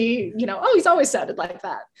just be, oh, he's always sounded like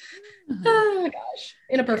that. Oh gosh,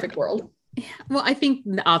 in a perfect world. Yeah. Well, I think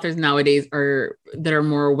the authors nowadays that are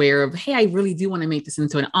more aware of, hey, I really do want to make this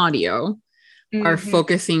into an audio, are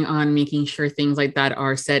focusing on making sure things like that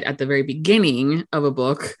are said at the very beginning of a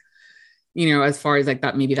book. As far as like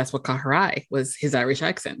that, maybe that's what caught her eye was his Irish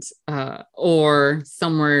accent, or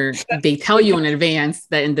somewhere they tell you in advance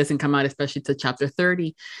that it doesn't come out, especially to chapter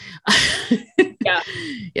 30.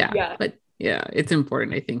 Yeah. But yeah, it's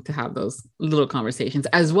important, I think, to have those little conversations,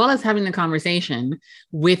 as well as having the conversation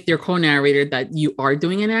with your co-narrator that you are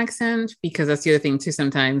doing an accent, because that's the other thing too.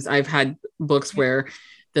 Sometimes I've had books where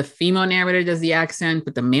the female narrator does the accent,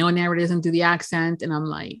 but the male narrator doesn't do the accent. And I'm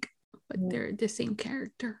like, but they're the same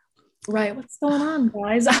character. Right. What's going on,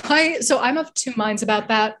 guys? I'm of two minds about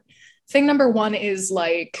that. Thing number one is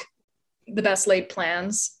like the best laid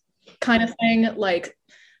plans kind of thing, like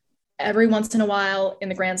every once in a while in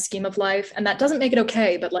the grand scheme of life. And that doesn't make it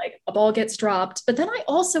okay, but like a ball gets dropped. But then I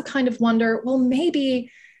also kind of wonder, well, maybe,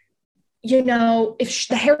 if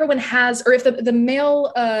the heroine has, or if the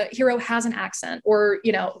male hero has an accent, or,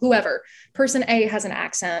 whoever, person A has an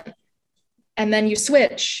accent, and then you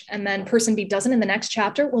switch, and then person B doesn't in the next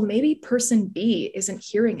chapter. Well, maybe person B isn't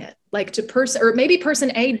hearing it, like or maybe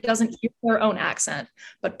person A doesn't hear their own accent,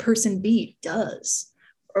 but person B does.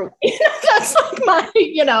 Or that's like my,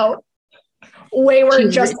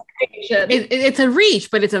 wayward justification. It's a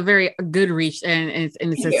reach, but it's a very good reach, and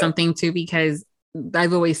it says something too, because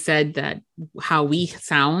I've always said that how we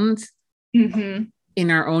sound in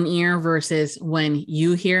our own ear versus when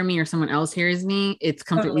you hear me or someone else hears me, it's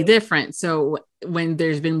completely different. So when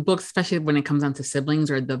there's been books, especially when it comes down to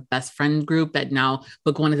siblings or the best friend group, that now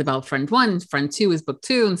book one is about friend one, friend two is book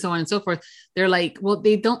two, and so on and so forth. They're like, well,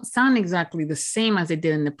 they don't sound exactly the same as they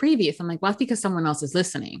did in the previous. I'm like, well, that's because someone else is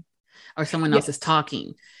listening or someone else is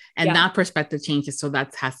talking. And that perspective changes. So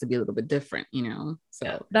that has to be a little bit different,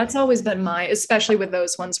 So that's always been especially with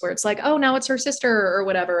those ones where it's like, oh, now it's her sister or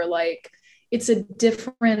whatever. Like, it's a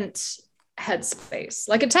different headspace.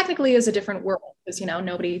 Like, it technically is a different world because,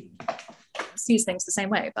 nobody sees things the same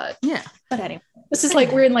way. But But anyway, this is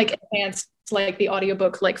like, we're in like advanced, like the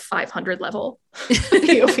audiobook, like 500 level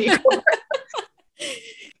POV.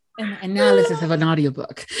 An analysis of an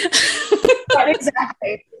audiobook. Right,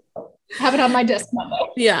 exactly. Have it on my desk Monday.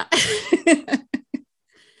 Yeah.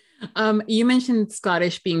 You mentioned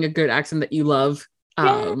Scottish being a good accent that you love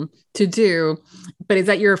to do, but is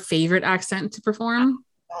that your favorite accent to perform?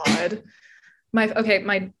 God,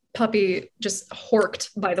 my puppy just horked,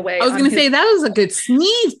 by the way. I was going to say that was a good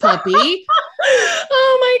sneeze, puppy.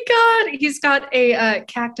 Oh my God. He's got a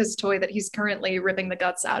cactus toy that he's currently ripping the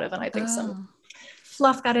guts out of. And I think some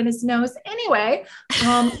fluff got in his nose. Anyway,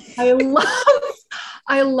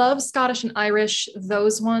 I love Scottish and Irish.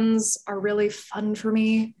 Those ones are really fun for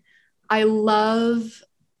me. I love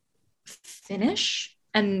Finnish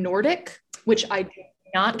and Nordic, which I do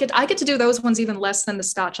not get. I get to do those ones even less than the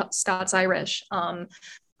Scots Irish.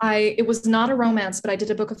 It was not a romance, but I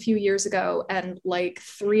did a book a few years ago, and like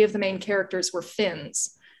 3 of the main characters were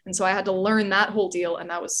Finns. And so I had to learn that whole deal, and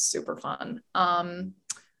that was super fun.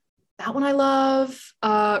 That one I love.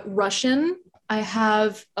 Russian. I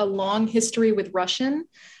have a long history with Russian.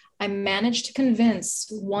 I managed to convince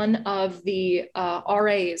one of the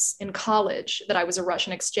RAs in college that I was a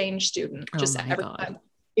Russian exchange student.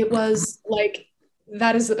 It was like,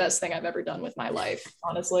 that is the best thing I've ever done with my life,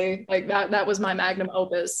 honestly. Like that was my magnum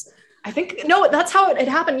opus. I think, no, that's how it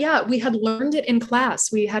happened. Yeah, we had learned it in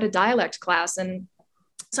class. We had a dialect class. And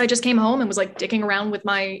so I just came home and was like dicking around with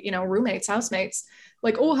my, roommates, housemates,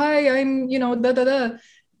 like, oh, hi, I'm, da.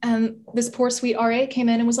 And this poor sweet RA came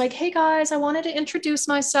in and was like, hey guys, I wanted to introduce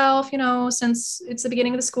myself, since it's the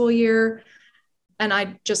beginning of the school year. And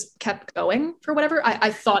I just kept going for whatever. I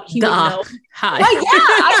thought he would know. Hi.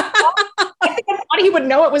 I think I thought he would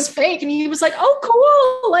know it was fake. And he was like, oh,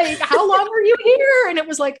 cool. Like, how long were you here? And it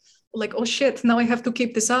was like, oh shit, now I have to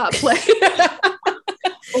keep this up. Like,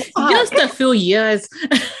 just a few years.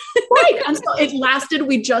 Right. And so it lasted,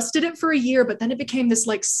 we just did it for a year, but then it became this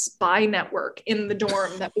like spy network in the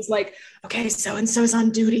dorm that was like, okay, so-and-so's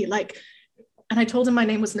on duty. Like, and I told him my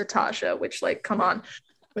name was Natasha, which like, come on.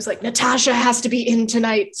 It was like, Natasha has to be in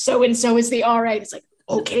tonight. So-and-so is the RA. It's like,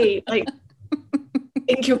 okay, like,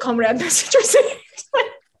 thank you, comrade.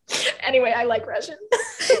 Anyway, I like Russian.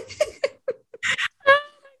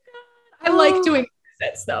 I like doing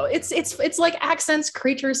accents though. It's like accents,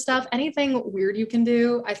 creature stuff, anything weird you can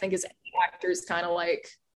do. I think as actors kind of like,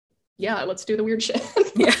 yeah, let's do the weird shit.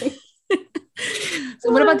 Yeah.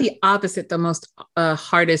 So what about the opposite, the most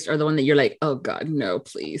hardest, or the one that you're like, oh God, no,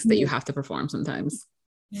 please, that you have to perform sometimes?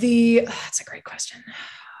 That's a great question.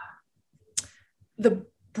 The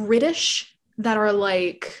British that are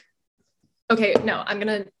like, okay, no, I'm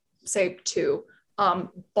going to say two.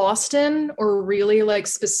 Boston, or really like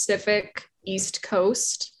specific East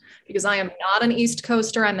Coast, because I am not an East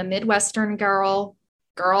Coaster. I'm a Midwestern girl.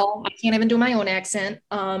 I can't even do my own accent.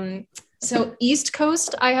 So East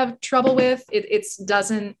Coast, I have trouble with. It's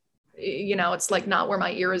doesn't, it's like not where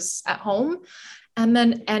my ear is at home. And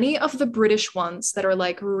then any of the British ones that are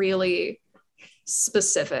like really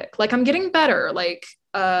specific, like I'm getting better, like,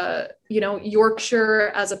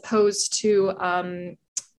 Yorkshire as opposed to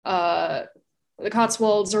the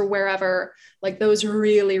Cotswolds or wherever, like those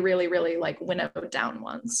really, really, really like winnowed down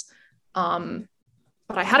ones. But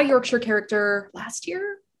I had a Yorkshire character last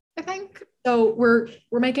year, I think. So we're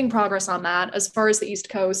making progress on that. As far as the East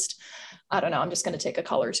Coast, I don't know. I'm just going to take a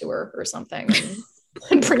color tour or something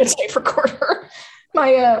and bring a tape recorder.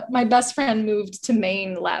 My best friend moved to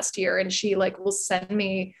Maine last year, and she like will send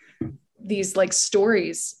me these like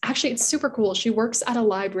stories. Actually, it's super cool. She works at a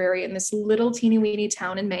library in this little teeny weeny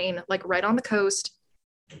town in Maine, like right on the coast.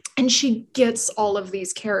 And she gets all of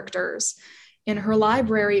these characters in her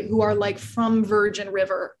library who are like from Virgin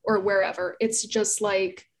River or wherever. It's just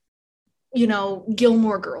like,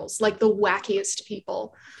 Gilmore Girls, like the wackiest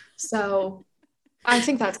people. So I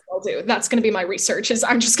think that's what I'll do. That's going to be my research, is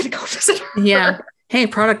I'm just going to go visit her. Yeah. Hey,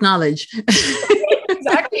 product knowledge.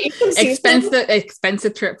 Exactly.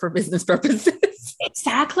 Expensive trip for business purposes.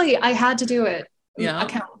 Exactly. I had to do it. Yeah.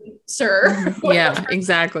 Accountant, sir. Yeah,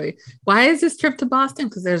 exactly. Why is this trip to Boston?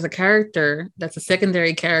 Because there's a character that's a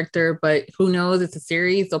secondary character, but who knows? It's a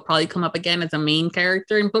series. They'll probably come up again as a main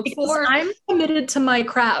character in book 4. I'm committed to my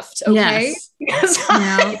craft. Okay. Yes.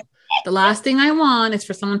 The last thing I want is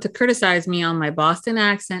for someone to criticize me on my Boston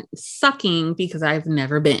accent sucking, because I've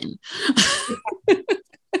never been.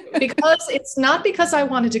 Because it's not because I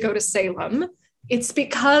wanted to go to Salem. It's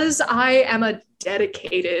because I am a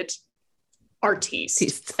dedicated artiste.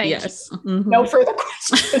 Thank you. Mm-hmm. No further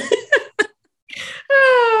questions.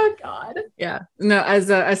 Oh God. Yeah. No,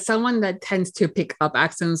 as someone that tends to pick up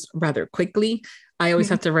accents rather quickly, I always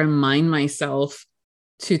have to remind myself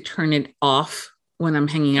to turn it off when I'm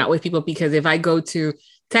hanging out with people, because if I go to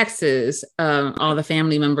Texas, all the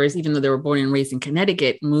family members, even though they were born and raised in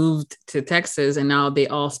Connecticut, moved to Texas, and now they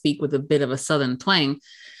all speak with a bit of a Southern twang.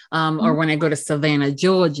 Or when I go to Savannah,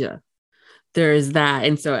 Georgia, there's that.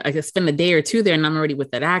 And so I could spend a day or two there and I'm already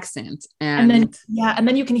with that accent. And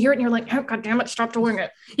then you can hear it and you're like, oh, God damn it, stop doing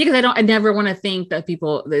it. Yeah, because I never want to think that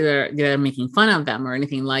people, they're making fun of them or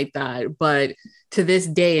anything like that. But to this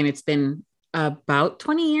day, and it's been about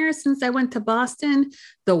 20 years since I went to Boston,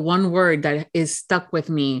 the one word that is stuck with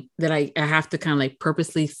me that I have to kind of like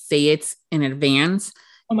purposely say it in advance.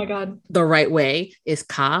 Oh my God. The right way is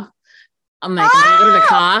ka. I'm like, I'm gonna go to the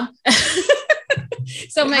car.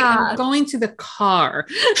 So I'm like, I'm going to the car.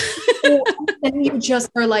 And you just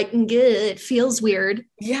are like, good, feels weird.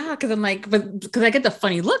 Yeah, because I'm like, because I get the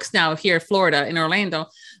funny looks now here in Florida, in Orlando.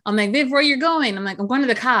 I'm like, Viv, where are you going? I'm like, I'm going to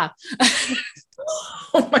the car.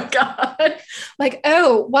 Oh my God. Like,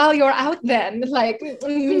 oh, while you're out then, like,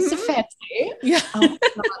 so fancy. Yeah.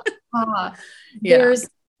 Oh,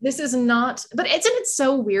 this is not, but isn't it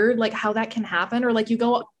so weird, like how that can happen? Or like you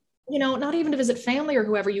go, not even to visit family or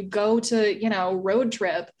whoever, you go to, road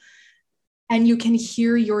trip and you can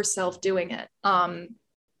hear yourself doing it.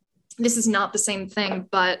 This is not the same thing,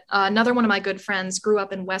 but another one of my good friends grew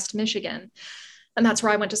up in West Michigan, and that's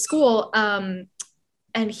where I went to school.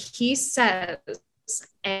 And he says,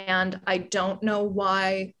 and I don't know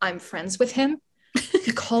why I'm friends with him,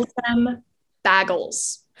 he calls them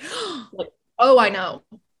bagels. Like, oh, I know.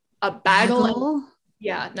 A bagel?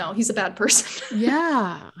 Yeah, no, he's a bad person.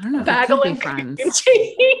 Yeah, I don't know. Bagel and cream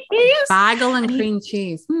cheese. Bagel and cream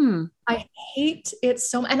cheese. I hate it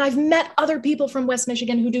so much. And I've met other people from West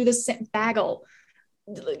Michigan who do this bagel.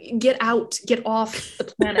 Get out, get off the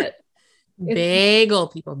planet. Bagel,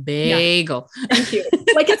 people, bagel. Yeah. Thank you.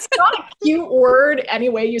 Like, it's not a cute word any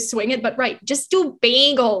way you swing it, but right, just do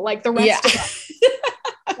bagel like the rest of us.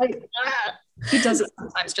 Like, he does it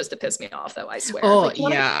sometimes just to piss me off, though, I swear. Oh, like,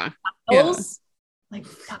 yeah. Like,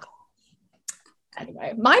 fuck off.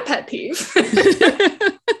 Anyway, my pet peeve.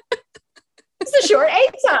 It's a short A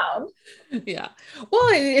sound. Yeah. Well,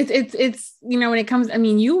 it's when it comes, I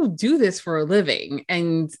mean, you do this for a living,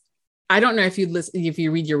 and I don't know if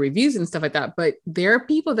you read your reviews and stuff like that, but there are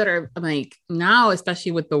people that are like now,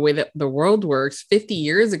 especially with the way that the world works, 50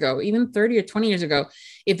 years ago, even 30 or 20 years ago,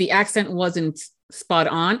 if the accent wasn't spot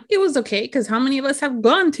on. It was okay, because how many of us have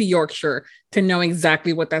gone to Yorkshire to know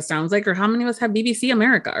exactly what that sounds like, or how many of us have BBC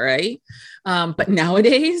America, right? But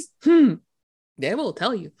nowadays, they will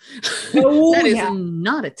tell you that is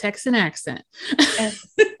not a Texan accent. And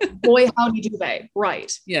boy, howdy do they,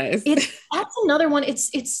 right? Yes. That's another one.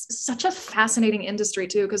 It's such a fascinating industry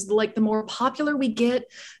too, because like the more popular we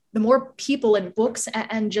get, the more people and books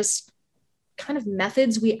and just kind of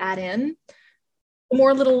methods we add in, the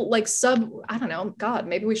more little like I don't know, God,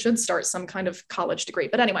 maybe we should start some kind of college degree.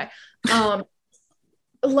 But anyway,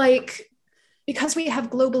 like, because we have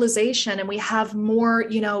globalization and we have more,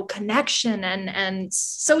 connection and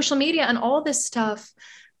social media and all this stuff,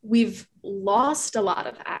 we've lost a lot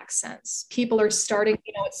of accents. People are starting,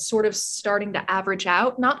 it's sort of starting to average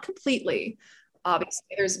out, not completely,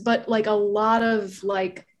 obviously, but like a lot of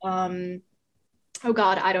like, oh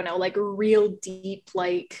God, I don't know, like real deep,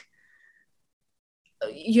 like,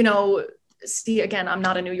 see, again, I'm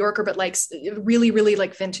not a New Yorker, but like really, really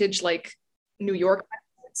like vintage, like New York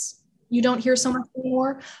accents, you don't hear so much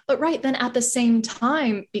anymore. But right then at the same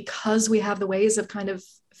time, because we have the ways of kind of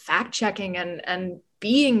fact checking and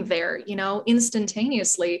being there,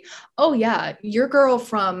 instantaneously. Oh yeah, your girl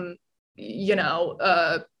from,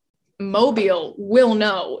 Mobile will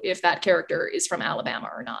know if that character is from Alabama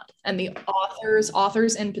or not. And the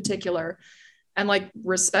authors in particular, and like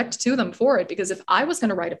respect to them for it, because if I was going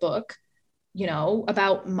to write a book,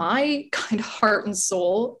 about my kind of heart and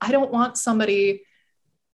soul, I don't want somebody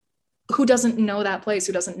who doesn't know that place,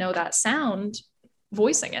 who doesn't know that sound,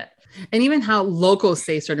 voicing it. And even how locals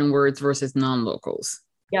say certain words versus non-locals.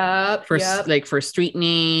 Yeah. Like for street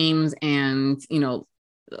names and,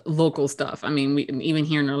 local stuff. I mean, even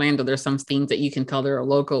here in Orlando, there's some things that you can tell they're a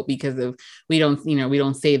local because of, we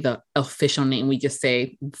don't say the official name. We just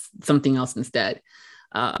say something else instead.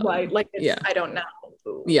 Right. Like, I don't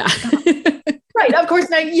know. Yeah. Right. Of course.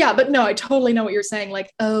 But no, I totally know what you're saying.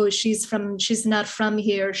 Like, oh, she's not from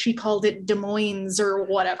here. She called it Des Moines or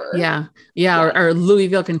whatever. Yeah. Or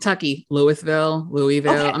Louisville, Kentucky, Louisville. Okay.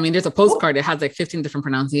 I mean, there's a postcard that has like 15 different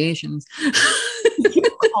pronunciations. You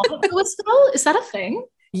call it Louisville? Is that a thing?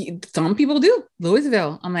 Some people do.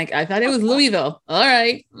 Louisville. I'm like, I thought it was Louisville. All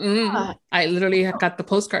right. I literally got the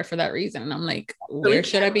postcard for that reason. And I'm like, where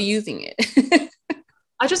should I be using it?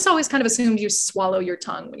 I just always kind of assumed you swallow your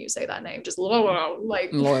tongue when you say that name. Just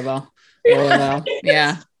like Louisville.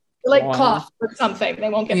 Yeah. Like cough or something. They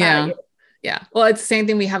won't get mad at you. Yeah. Well, it's the same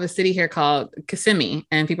thing. We have a city here called Kissimmee,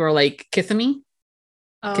 and people are like, Kissimmee?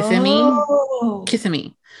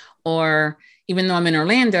 Kissimmee. Or even though I'm in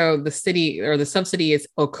Orlando, the city or the subsidy is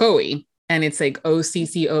Ocoee, and it's like Occoe. So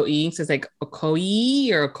it's like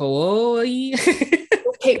Ocoee or Ocoee.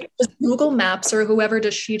 Okay, does Google Maps or whoever,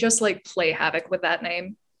 does she just like play havoc with that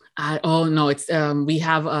name? Oh no, it's we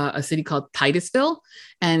have a city called Titusville,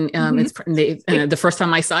 and it's the first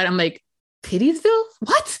time I saw it, I'm like, Titusville?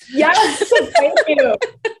 What? Yes, thank you.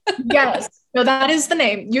 Yes, no, that is the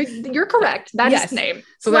name. You're correct. That is the name.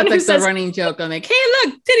 So that's like the running joke. I'm like, hey,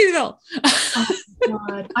 look, Titusville. Oh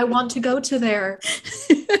God, I want to go to there.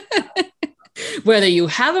 Whether you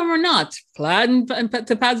have them or not, plan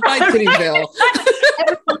to pass by Titusville.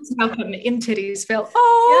 Everyone's welcome in Titusville.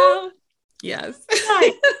 Oh, yeah. Yes.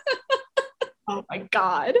 Oh my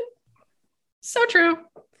God. So true.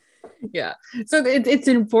 Yeah. So it's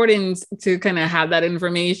important to kind of have that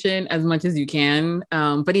information as much as you can.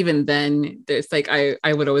 But even then, there's like,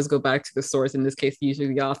 I would always go back to the source, in this case,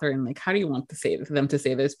 usually the author, and like, how do you want them to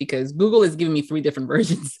say this? Because Google is giving me 3 different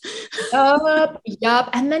versions. Yep.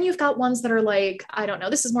 And then you've got ones that are like, I don't know,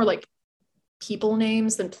 this is more like people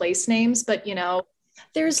names than place names, but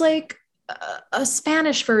there's like a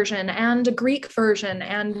Spanish version and a Greek version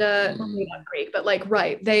and not Greek, but like,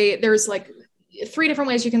 right. There's like 3 different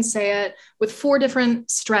ways you can say it with 4 different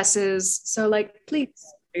stresses. So like, please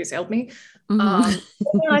help me.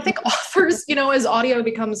 I think authors, as audio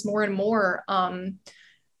becomes more and more, and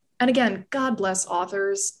again, God bless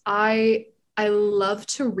authors. I love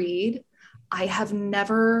to read. I have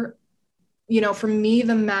never, for me,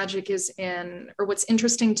 the magic is or what's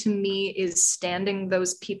interesting to me is standing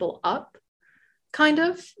those people up, kind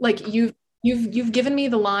of like you've given me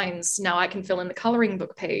the lines. Now I can fill in the coloring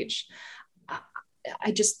book page.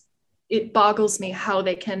 It boggles me how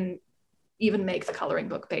they can even make the coloring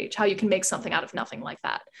book page, how you can make something out of nothing like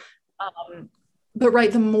that. But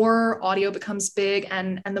right, the more audio becomes big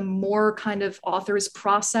and the more kind of authors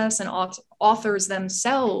process and authors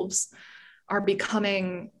themselves are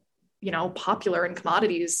becoming, popular in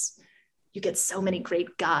commodities, you get so many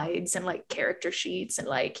great guides and like character sheets and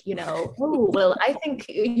like, oh, well, I think,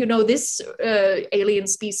 this alien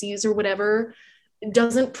species or whatever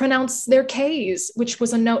doesn't pronounce their K's, which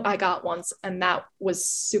was a note I got once, and that was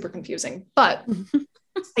super confusing. But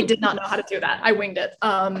I did not know how to do that. I winged it.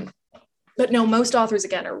 But no, most authors,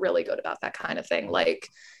 again, are really good about that kind of thing. Like,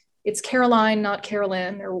 it's Caroline, not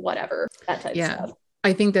Carolyn, or whatever, that type of stuff.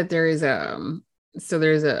 I think that there's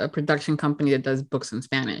a production company that does books in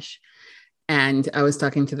Spanish. And I was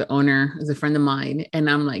talking to the owner, as a friend of mine, and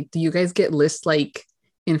I'm like, do you guys get list like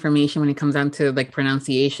information when it comes down to like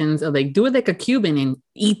pronunciations? Or like, do it like a Cuban and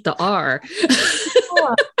eat the R.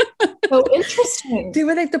 Oh, so interesting. Do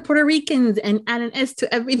it like the Puerto Ricans and add an S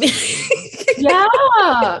to everything. Yeah.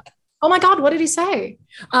 Oh my God, what did he say?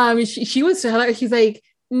 She was, she's like,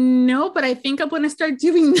 no, but I think I'm going to start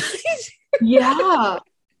doing that. Yeah.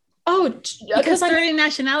 Oh, because certain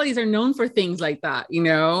nationalities are known for things like that, you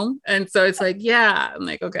know? And so it's like, yeah, I'm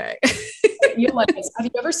like, okay. You like this. Have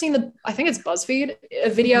you ever seen I think it's BuzzFeed, a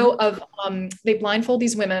video of, they blindfold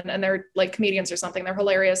these women and they're like comedians or something. They're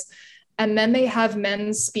hilarious. And then they have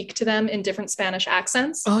men speak to them in different Spanish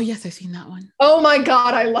accents. Oh yes, I've seen that one. Oh my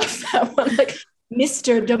God, I love that one. Like,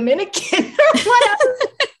 Mr. Dominican or whatever.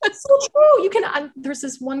 That's so true. You can, there's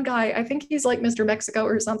this one guy, I think he's like Mr. Mexico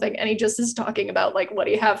or something, and he just is talking about like, what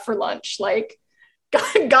do you have for lunch? Like,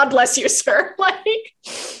 God bless you, sir. Like,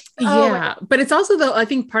 yeah, but it's also though, I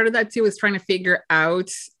think part of that too is trying to figure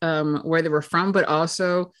out where they were from, but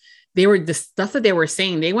also the stuff that they were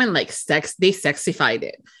saying, they went like they sexified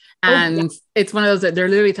it. And it's one of those that they're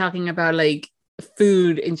literally talking about like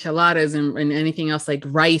food, enchiladas, and anything else like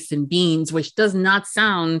rice and beans, which does not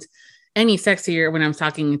sound any sexier when I'm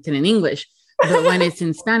talking it in English, but when it's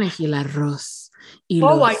in Spanish, el arroz, y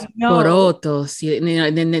los porotos, you know,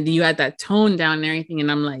 and then you add that tone down and everything,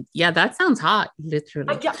 and I'm like, yeah, that sounds hot,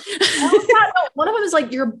 literally. One of them is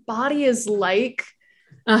like, your body is like,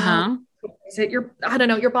 is it I don't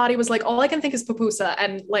know, your body was like, all I can think is pupusa,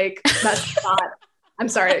 and like, that's not, I'm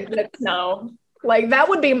sorry, no. Like, that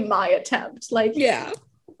would be my attempt. Like, yeah,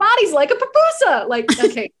 body's like a pupusa. Like,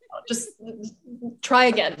 okay, just try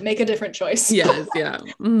again. Make a different choice. Yes, yeah.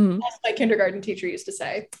 Mm-hmm. As my kindergarten teacher used to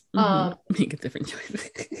say. Make a different choice.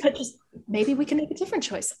 But just maybe we can make a different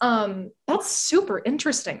choice. That's super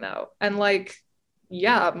interesting though, and like,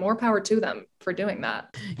 yeah, more power to them for doing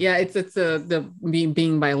that. Yeah, it's the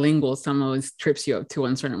being bilingual somehow trips you up to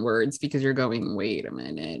on certain words because you're going, wait a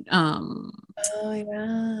minute. Oh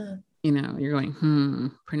yeah. You know, you're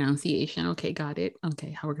going, pronunciation. Okay, got it. Okay,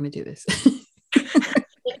 how we're going to do this.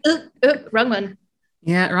 Wrong one.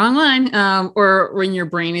 Yeah, wrong one. Or when your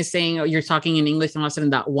brain is saying, oh, you're talking in English and all of a sudden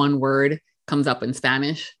that one word comes up in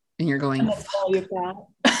Spanish and you're going,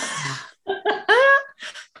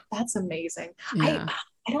 that's amazing. Yeah.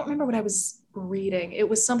 I don't remember what I was reading. It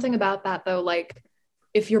was something about that though, like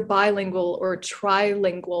if you're bilingual or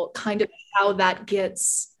trilingual, kind of how that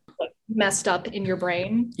gets like messed up in your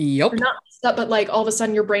brain. Yep. Or not messed up, but like all of a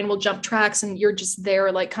sudden your brain will jump tracks and you're just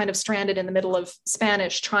there like kind of stranded in the middle of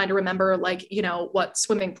Spanish trying to remember like, you know, what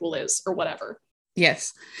swimming pool is or whatever.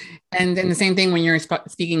 Yes. And then the same thing when you're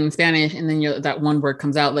speaking in Spanish and then that one word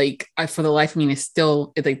comes out, like for the life of me, it's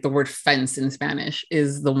like the word fence in Spanish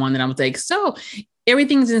is the one that I was like, so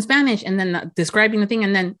everything's in Spanish and then describing the thing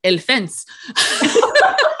and then el fence.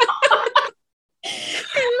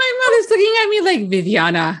 And my mother's looking at me like,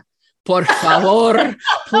 Viviana, por favor,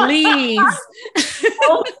 please.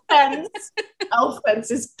 Elf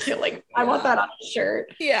fence is killing. I want that on a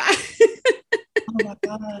shirt. Yeah. Oh my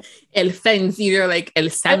God. El fence, either like el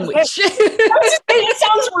sandwich. It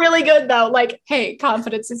sounds really good though. Like, hey,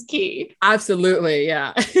 confidence is key. Absolutely,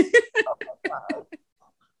 yeah. Oh my God.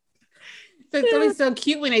 So it's always so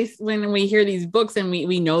cute when we hear these books and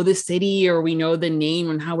we know the city or we know the name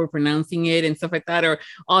and how we're pronouncing it and stuff like that. Or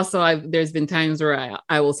also there's been times where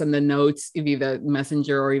I will send the notes, either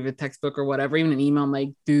messenger or even textbook or whatever, even an email. I'm like,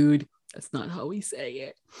 dude, that's not how we say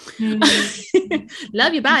it. Mm-hmm.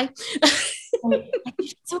 Love you, bye.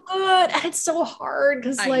 It's so good and it's so hard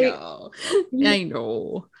because like I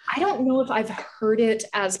know. I don't know if I've heard it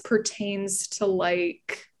as pertains to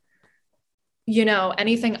like, you know,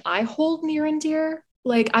 anything I hold near and dear.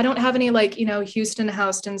 Like I don't have any like, you know, Houston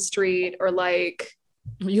Houston Street or like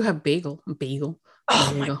you have bagel. Oh bagel.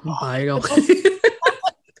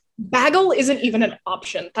 Bagel isn't even an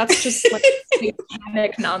option. That's just like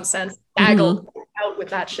satanic nonsense. Bagel out with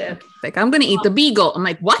that shit. Like I'm gonna eat the beagle. I'm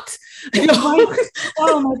like, what?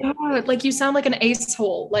 Oh my God! Like you sound like an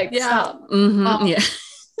ace-hole. Like stop. Yeah.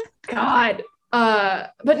 God.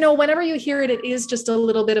 But no. Whenever you hear it, it is just a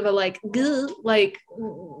little bit of a like,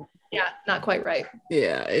 yeah, not quite right.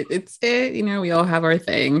 Yeah, it's you know, we all have our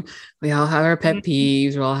thing. We all have our pet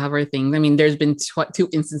peeves. We all have our things. I mean, there's been two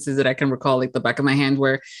instances that I can recall, like the back of my hand,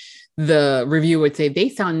 where the review would say they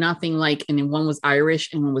sound nothing like, and then one was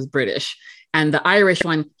Irish and one was British. And the Irish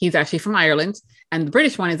one, he's actually from Ireland, and the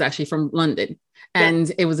British one is actually from London.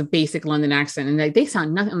 And it was a basic London accent, and like they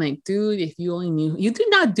sound nothing. I'm like, dude, if you only knew, you did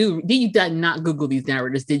not Google these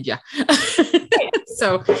narrators, did you?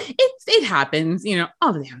 So it happens,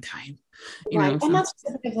 all the damn time. Right. And that's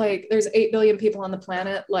like, there's 8 billion people on the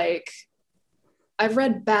planet. Like, I've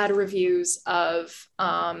read bad reviews of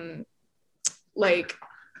Jane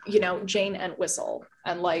Entwistle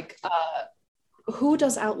and like who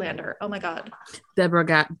does Outlander? Oh my God.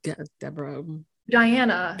 Diana.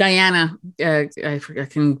 I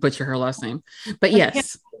can butcher her last name, but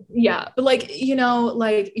yes. Yeah. But like,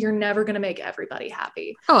 you're never going to make everybody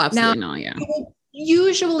happy. Oh, absolutely. No. Yeah.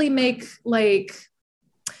 Usually make like,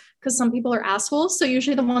 because some people are assholes. So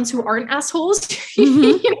usually the ones who aren't assholes, they will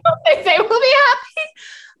be happy.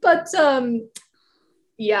 But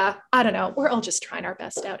yeah, I don't know. We're all just trying our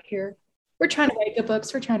best out here. We're trying to write good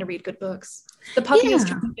books. We're trying to read good books. The puppy is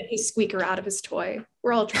trying to get his squeaker out of his toy.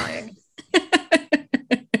 We're all trying.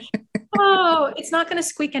 Oh, it's not going to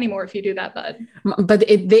squeak anymore if you do that, bud. But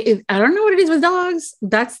I don't know what it is with dogs.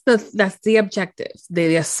 That's the objective.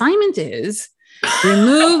 The assignment is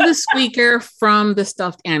remove the squeaker from the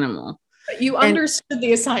stuffed animal. You understood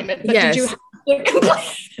the assignment, but did you have to complain?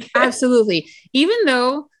 Absolutely. Even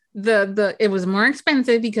though it was more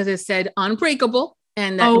expensive because it said unbreakable,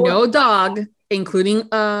 and that no dog, including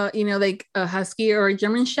like a husky or a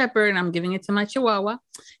German shepherd, and I'm giving it to my chihuahua,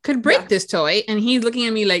 could break this toy. And he's looking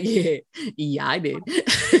at me like, yeah, I did.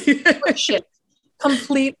 Shit.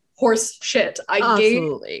 Complete horse shit.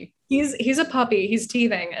 Absolutely. He's a puppy, he's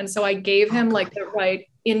teething, and so I gave him like the right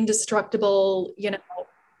indestructible,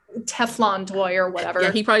 Teflon toy or whatever.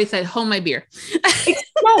 Yeah, he probably said, hold my beer.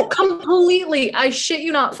 No, completely. I shit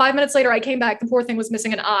you not. 5 minutes later, I came back. The poor thing was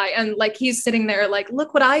missing an eye. And like, he's sitting there like,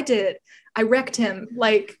 look what I did. I wrecked him.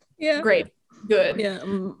 Like, great. Good. Yeah.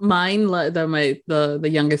 Mine, the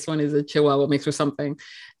youngest one is a Chihuahua mixed with something.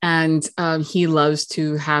 And he loves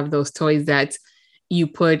to have those toys that you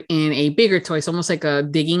put in a bigger toy. It's almost like a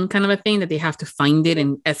digging kind of a thing that they have to find it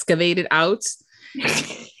and excavate it out.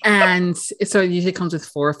 And so it usually comes with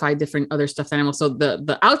 4 or 5 different other stuffed animals. So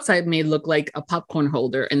the outside may look like a popcorn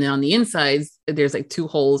holder, and then on the insides there's like 2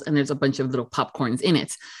 holes and there's a bunch of little popcorns in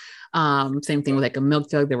it. Same thing with like a milk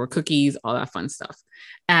jug. There were cookies, all that fun stuff.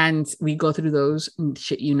 And we go through those,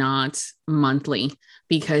 shit you not, monthly,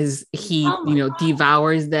 because he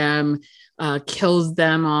devours them, kills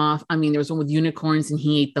them off. I mean, there was one with unicorns and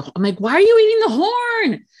he ate I'm like, why are you eating the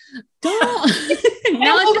horn? Don't.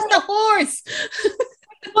 Now it's just a horse.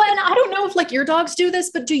 Well, and I don't know if like your dogs do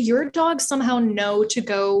this, but do your dogs somehow know to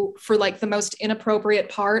go for like the most inappropriate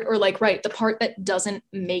part, or like, the part that doesn't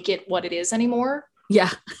make it what it is anymore?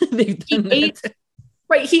 Yeah. They've done that.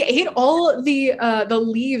 He ate all the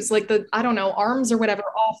leaves, like the, I don't know, arms or whatever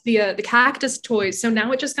off the cactus toys. So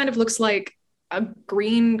now it just kind of looks like a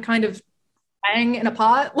green kind of thing in a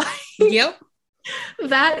pot. Yep.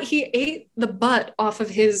 That he ate the butt off of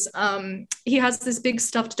his he has this big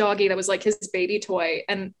stuffed doggy that was like his baby toy,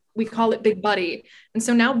 and we call it Big Buddy. And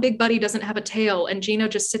so now Big Buddy doesn't have a tail, and Gino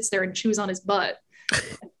just sits there and chews on his butt.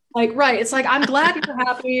 Like, it's like, I'm glad you're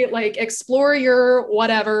happy, like explore your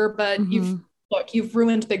whatever, but you've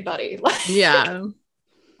ruined Big Buddy. Yeah.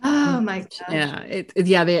 Oh my god.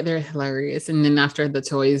 Yeah, they're hilarious. And then after the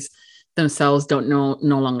toys themselves don't no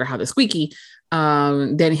longer have a squeaky,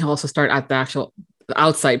 then he'll also start at the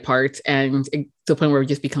outside part, and to the point where it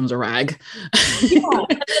just becomes a rag. Yeah,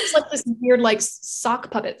 it's like this weird like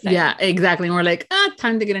sock puppet thing. Yeah, exactly. And we're like,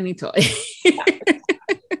 time to get a new toy. Yeah.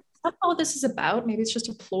 That's all this is about. Maybe it's just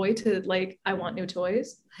a ploy to like, I want new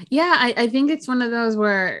toys. Yeah, I think it's one of those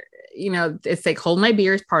where, it's like hold my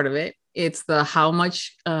beer is part of it. It's the how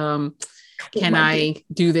much can I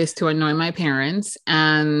do this to annoy my parents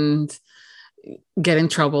and get in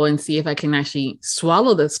trouble, and see if I can actually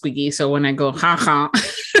swallow the squeaky. So when I go ha ha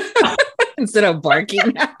instead of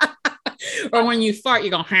barking, or when you fart,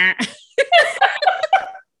 you go ha.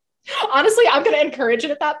 Honestly, I'm going to encourage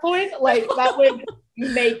it at that point. Like, that would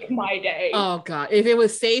make my day. Oh God. If it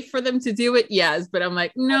was safe for them to do it, yes. But I'm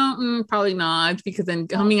like, no, probably not, because then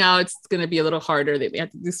coming out, it's going to be a little harder. They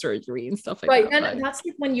have to do surgery and stuff like that. And that's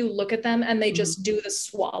like when you look at them and they just do the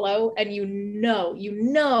swallow, and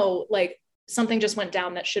like something just went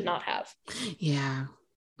down that should not have. Yeah.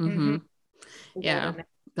 Mm-hmm. Yeah.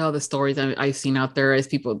 All the stories I've seen out there is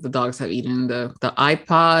the dogs have eaten the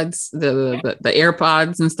iPods, the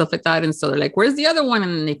AirPods and stuff like that. And so they're like, where's the other one?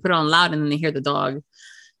 And then they put it on loud, and then they hear the dog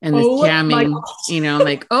and this Oh my jamming, gosh. you know, I'm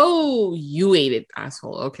like, oh, you ate it,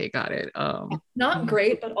 asshole. Okay, got it. Not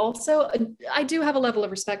great, but also I do have a level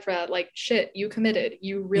of respect for that. Like, shit, you committed.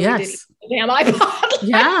 You really did eat yes. the damn iPod.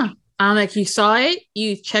 Yeah. I'm like, you saw it,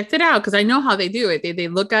 you checked it out, because I know how they do it. They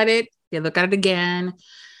look at it, they look at it again.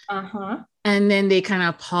 And then they kind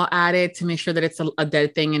of paw at it to make sure that it's a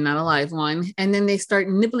dead thing and not a live one. And then they start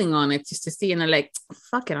nibbling on it just to see. And they're like,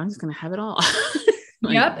 fuck it, I'm just going to have it all.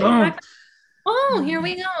 Like, Yep. boom. Oh, here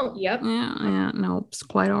we go. Yep. Yeah. No, it's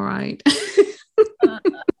quite all right.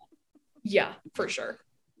 Yeah, for sure.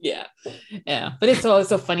 Yeah. But it's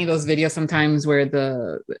also funny, those videos sometimes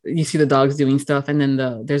where you see the dogs doing stuff and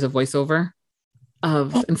then there's a voiceover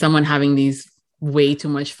and someone having these way too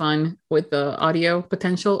much fun with the audio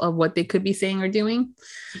potential of what they could be saying or doing.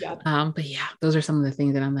 Yep. But yeah, those are some of the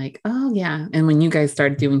things that I'm like, oh yeah. And when you guys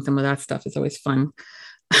start doing some of that stuff, it's always fun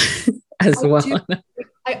as well.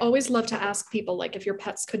 I always love to ask people, like, if your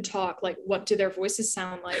pets could talk, like, what do their voices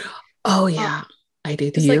sound like? Oh yeah, I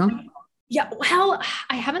do. Do you? Like, yeah, well,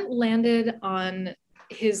 I haven't landed on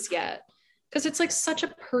his yet because it's like such a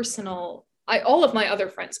personal. All of my other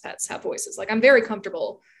friends' pets have voices. Like, I'm very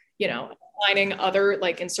comfortable, you know, finding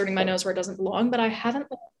like inserting my nose where it doesn't belong, but I haven't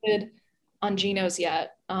landed on Gino's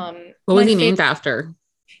yet. What was he named after?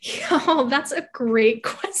 Oh, that's a great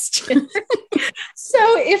question. So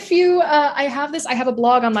if you, I have a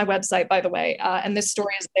blog on my website, by the way, and this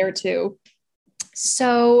story is there too.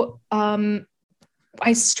 So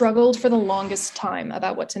I struggled for the longest time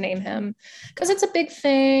about what to name him because it's a big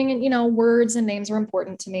thing, and, you know, words and names are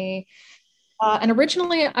important to me. And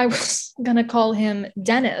originally I was going to call him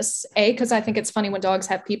Dennis, because I think it's funny when dogs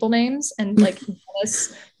have people names, and like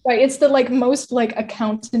Dennis, right? It's the like most like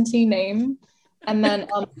accountancy name. And then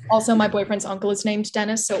also my boyfriend's uncle is named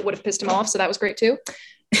Dennis, so it would have pissed him off. So that was great too.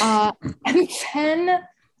 And then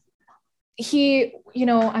he, you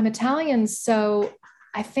know, I'm Italian. So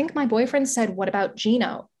I think my boyfriend said, what about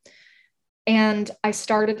Gino? And I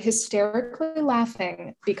started hysterically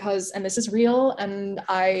laughing because, and this is real, and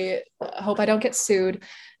I hope I don't get sued.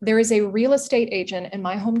 There is a real estate agent in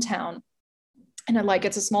my hometown. And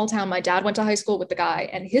it's a small town. My dad went to high school with the guy,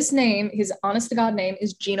 and his name, his honest to God name,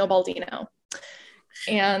 is Gino Baldino.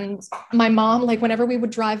 And my mom, like, whenever we would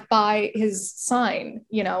drive by his sign,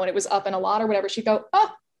 you know, and it was up in a lot or whatever, she'd go, oh,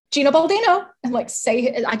 Gino Baldino, and like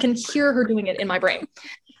say, I can hear her doing it in my brain.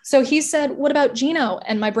 So he said, what about Gino?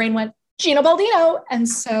 And my brain went, Gino Baldino. And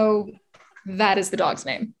so that is the dog's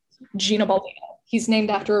name, Gino Baldino. He's named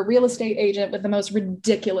after a real estate agent with the most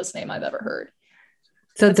ridiculous name I've ever heard.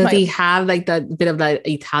 So does he have like that bit of that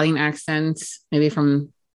Italian accent, maybe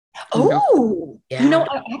from? Yeah. You know,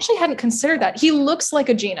 I actually hadn't considered that. He looks like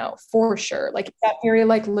a Gino for sure. Like that very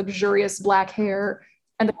like luxurious black hair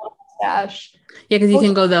and the mustache. Yeah, because you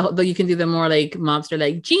can go you can do the more like mobster,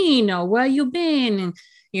 like Gino, where you been?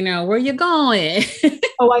 You know, where you going?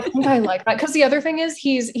 Oh, I think I like that. Because the other thing is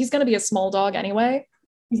he's gonna be a small dog anyway.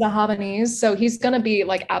 He's a Havanese, so he's gonna be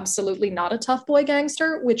like absolutely not a tough boy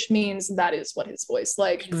gangster, which means that is what his voice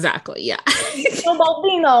like. Exactly, yeah.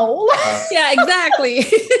 Baldino. Yeah, exactly.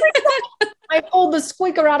 I pulled the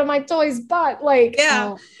squeaker out of my toy's butt. Like,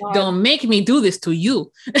 yeah. Oh, don't make me do this to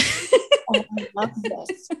you. Oh, I love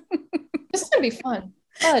this. This is gonna be fun.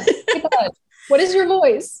 Bud, hey, Bud, what is your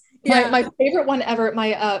voice? Yeah. My favorite one ever.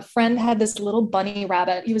 My friend had this little bunny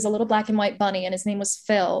rabbit. He was a little black and white bunny, and his name was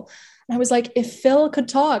Phil. And I was like, if Phil could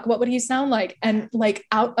talk, what would he sound like? And like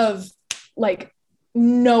out of like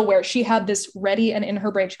nowhere, she had this ready, and in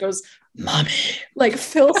her brain she goes, "Mommy." Like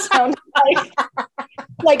Phil sounded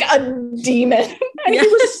like a demon, and he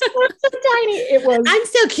was so tiny. It was. I'm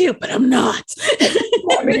so cute, but I'm not.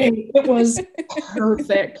 I mean, it was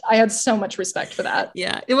perfect. I had so much respect for that.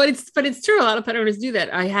 Yeah, but it's true. A lot of pet owners do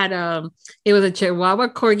that. I had it was a Chihuahua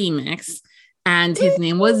Corgi mix. And his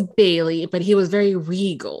name was Bailey, but he was very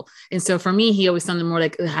regal. And so for me, he always sounded more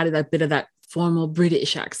like had that bit of that formal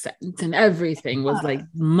British accent, and everything was like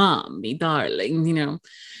mommy, darling, you know.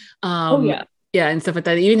 Yeah, and stuff like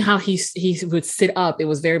that. Even how he would sit up, it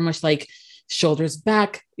was very much like shoulders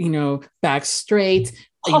back, you know, back straight,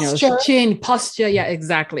 posture. You know, chin, posture. Yeah,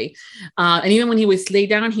 exactly. And even when he would lay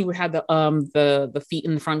down, he would have the feet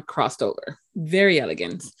in the front crossed over. Very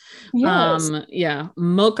elegant. Yes. Yeah.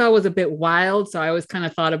 Mocha was a bit wild. So I always kind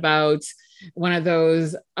of thought about one of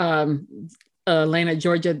those Atlanta,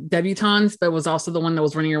 Georgia debutantes, but was also the one that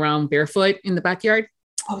was running around barefoot in the backyard.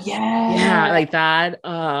 Oh yeah. Yeah, like that.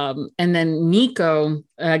 And then Nico,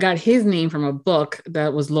 I got his name from a book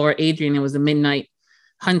that was Laura Adrian. It was the Midnight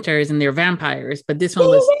Hunters, and they're vampires. But this one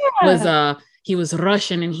was he was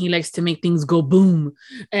Russian, and he likes to make things go boom.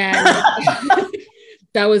 And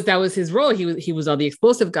that was his role. He was all the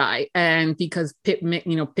explosive guy, and because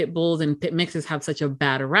pit bulls and pit mixes have such a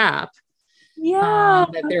bad rap,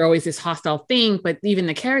 that they're always this hostile thing. But even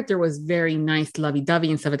the character was very nice, lovey-dovey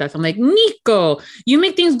and stuff like that. So I'm like, Nico, you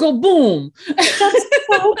make things go boom. That's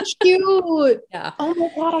so cute. Yeah. Oh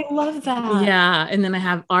my God, I love that. Yeah. And then I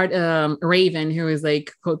have Raven, who is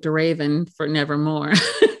like quote the Raven for Nevermore.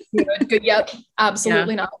 Good. Yep.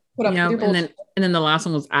 Absolutely not. Put up with your bullshit. And then the last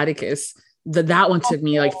one was Atticus. That one took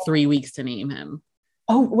me like 3 weeks to name him.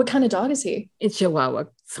 Oh, what kind of dog is he? It's Chihuahua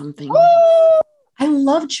something. Oh, I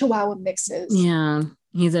love Chihuahua mixes. Yeah,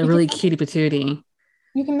 he's a really cutie patootie.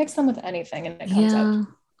 You can mix them with anything and it comes out.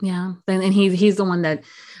 Yeah. And he's the one that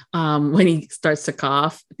when he starts to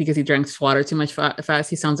cough because he drank water too much fast,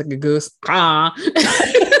 he sounds like a goose. Ah.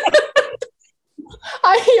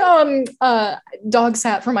 I dog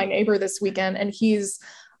sat for my neighbor this weekend, and he's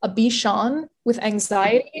a Bichon with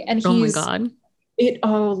anxiety, and oh my God,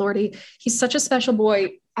 oh Lordy, he's such a special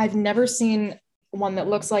boy. I've never seen one that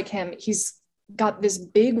looks like him. He's got this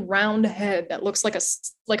big round head that looks like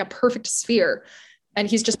a perfect sphere, and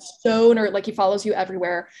he's just so nerd, like he follows you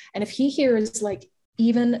everywhere. And if he hears like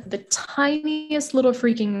even the tiniest little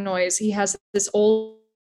freaking noise, he has this old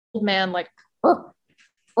man like bark.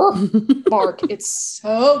 It's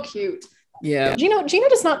so cute. Yeah. Gino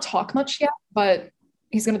does not talk much yet, but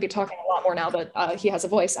he's going to be talking a lot more now that he has a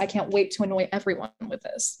voice. I can't wait to annoy everyone with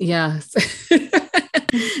this. Yes.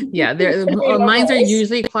 Yeah. Mines are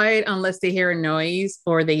usually quiet unless they hear a noise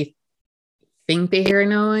or they think they hear a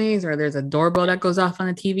noise or there's a doorbell that goes off on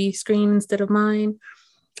the TV screen instead of mine.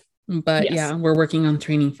 But yeah, we're working on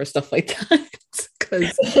training for stuff like that.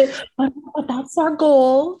 But that's our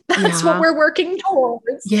goal. That's what we're working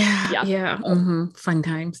towards. Yeah. Fun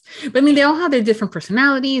times. But I mean, they all have their different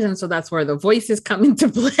personalities, and so that's where the voices come into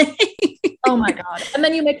play. Oh my God. And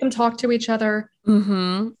then you make them talk to each other.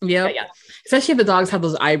 Yeah. Especially if the dogs have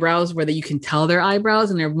those eyebrows where you can tell their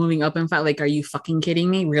eyebrows and they're moving up and fat. Like, are you fucking kidding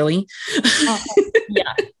me? Really?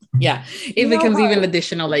 Yeah. It becomes even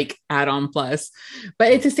additional like add-on plus.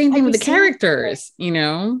 But it's the same thing with the characters,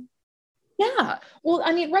 Yeah. Well,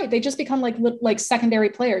 I mean, right. They just become like secondary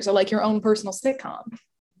players or like your own personal sitcom.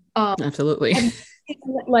 Absolutely.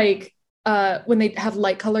 Like when they have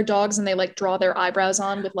light colored dogs and they like draw their eyebrows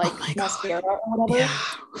on with like mascara or whatever. Yeah.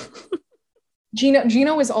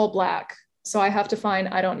 Gino is all black. So I have to find,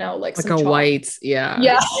 I don't know, like some a white. Yeah.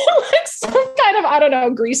 Yeah. Like some kind of, I don't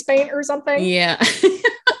know, grease paint or something. Yeah.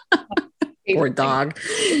 Poor dog.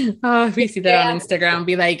 Oh, if you see that on Instagram,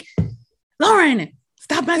 be like, Lauren,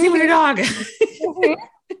 stop messing with your dog. I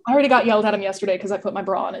already got yelled at him yesterday because I put my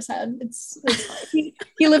bra on his head. It's fine.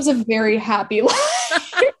 He lives a very happy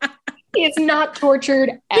life. He is not tortured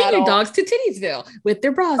at all. Your dogs to Tittiesville with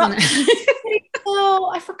their bras on.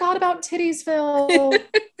 Oh, I forgot about Tittiesville.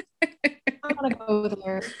 I want to go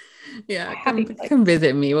there. Yeah, come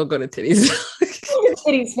visit me. We'll go to Tittiesville.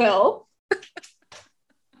 Tittiesville.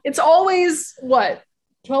 It's always what?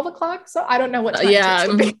 12 o'clock? So I don't know what time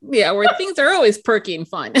yeah, where things are always perky and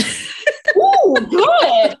fun. Ooh,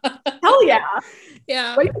 good. Hell yeah.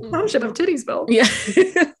 Yeah. Right in the township of Tittiesville. Yeah.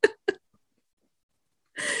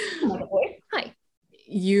 Hi.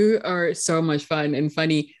 You are so much fun and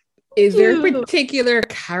funny. Is there a particular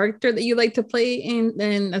character that you like to play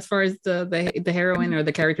in as far as the heroine or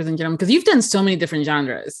the characters in general? Because you've done so many different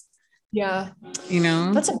genres. Yeah.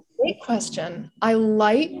 That's a great question. I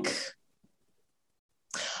like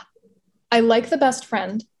the best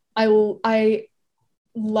friend. I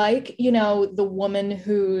like, the woman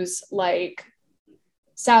who's like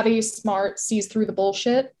savvy, smart, sees through the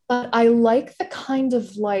bullshit. But I like the kind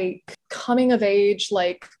of like coming of age,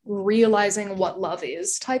 like realizing what love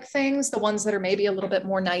is type things, the ones that are maybe a little bit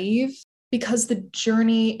more naive, because the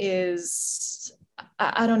journey is,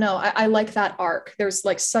 I don't know. I like that arc. There's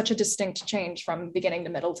like such a distinct change from beginning to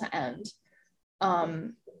middle to end.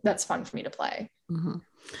 That's fun for me to play. Mm-hmm.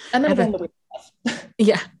 And then again,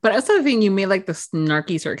 yeah, but I also think you made like the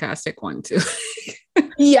snarky, sarcastic one too.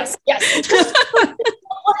 Yes. Well,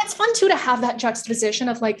 it's fun too to have that juxtaposition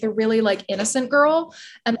of like the really like innocent girl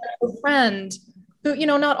and her friend who,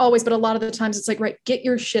 not always, but a lot of the times it's like, right, get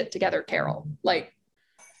your shit together, Carol. Like,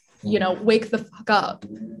 wake the fuck up.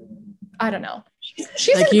 I don't know.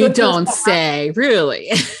 She's like, you don't say,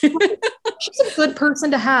 really. She's a good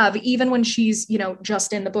person to have, even when she's,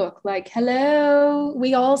 just in the book. Like, hello,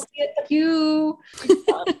 we all see it with you.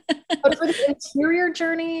 But for the interior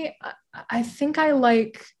journey, I think I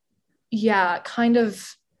like, kind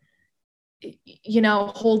of,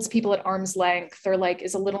 holds people at arm's length or like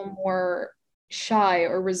is a little more shy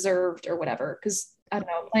or reserved or whatever. Because I don't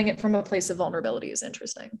know, playing it from a place of vulnerability is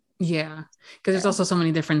interesting. Yeah, because there's also so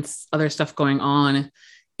many different other stuff going on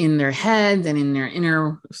in their heads and in their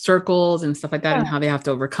inner circles and stuff like that, and how they have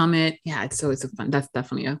to overcome it. Yeah, it's a fun. That's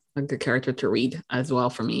definitely a good character to read as well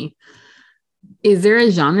for me. Is there a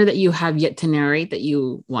genre that you have yet to narrate that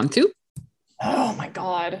you want to? Oh my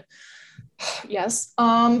God. Yes.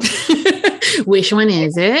 Which one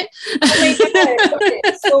is it? Oh my God. Okay.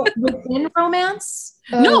 So within romance?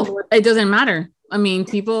 No, it doesn't matter. I mean,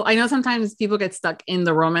 I know sometimes people get stuck in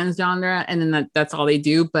the romance genre and then that's all they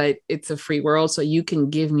do, but it's a free world. So you can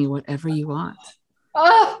give me whatever you want.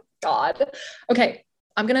 Oh God. Okay.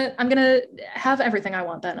 I'm gonna have everything I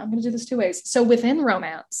want then. I'm gonna do this 2 ways. So within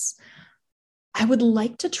romance, I would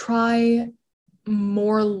like to try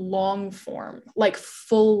more long form, like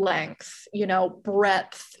full length,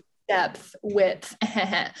 breadth, depth, width,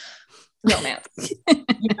 romance.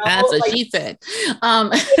 That's what she said.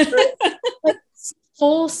 Like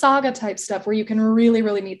full saga type stuff where you can really,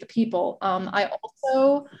 really meet the people. I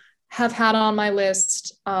also have had on my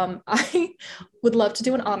list, I would love to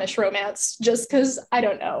do an Amish romance just because, I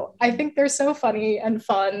don't know, I think they're so funny and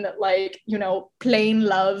fun, like, plain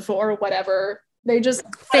love or whatever. They just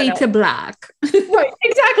fade to black. Right,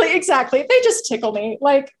 exactly. They just tickle me.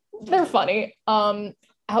 Like, they're funny.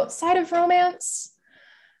 Outside of romance,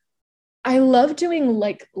 I love doing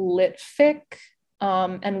like lit fic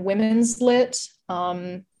and women's lit,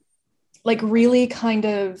 like really kind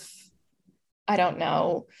of, I don't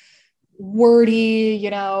know, wordy,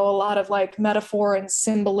 a lot of like metaphor and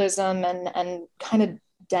symbolism and kind of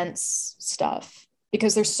dense stuff,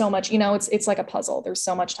 because there's so much, it's like a puzzle. There's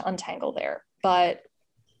so much to untangle there. But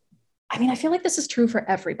I mean, I feel like this is true for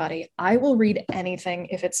everybody. I will read anything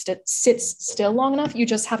if it sits still long enough. You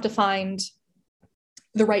just have to find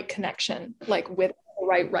the right connection, like with the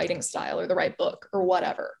right writing style or the right book or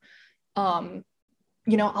whatever. I'll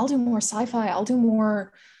do more sci-fi. I'll do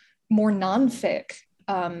more non-fic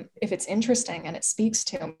if it's interesting and it speaks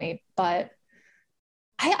to me. But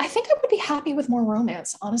I think I would be happy with more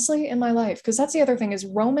romance, honestly, in my life. Because that's the other thing is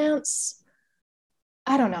romance.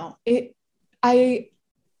 I don't know. I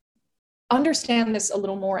understand this a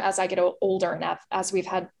little more as I get older and as we've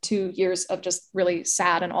had 2 years of just really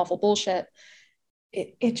sad and awful bullshit.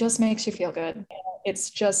 It just makes you feel good.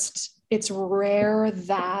 It's rare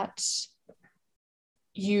that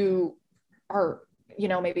you are,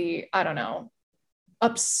 maybe, I don't know,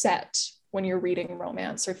 upset when you're reading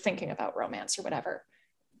romance or thinking about romance or whatever.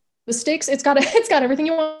 The stakes, it's got everything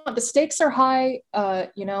you want. The stakes are high.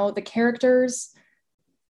 The characters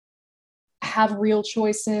have real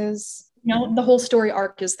choices. The whole story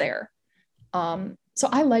arc is there. So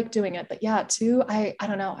I like doing it. But yeah, too, I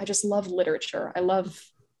don't know. I just love literature. I love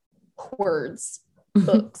words,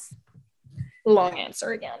 books. Long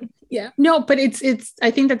answer again. Yeah. No, but it's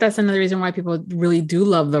I think that's another reason why people really do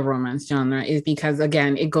love the romance genre, is because,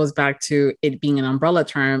 again, it goes back to it being an umbrella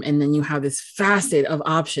term, and then you have this facet of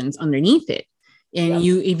options underneath it. And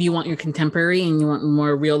if you want your contemporary and you want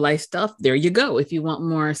more real life stuff, there you go. If you want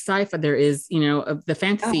more sci-fi, there is, the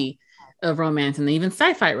fantasy of romance and even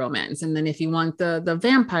sci-fi romance. And then if you want the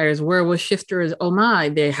vampires, werewolf shifters, oh my,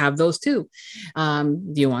 they have those too.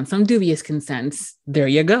 Do you want some dubious consents? There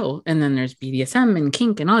you go. And then there's BDSM and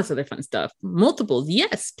kink and all this other fun stuff. Multiples,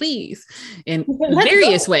 yes, please. In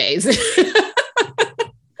various ways.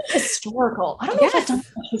 Historical. I don't know if I've done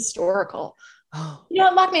historical. Oh.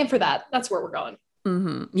 Lock me in for that. That's where we're going.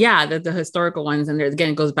 Mm-hmm. Yeah, the historical ones. And there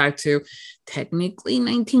again, it goes back to technically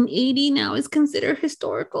 1980 now is considered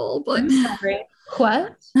historical, but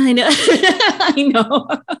what? I know. I know.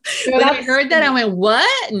 When I heard that, I went,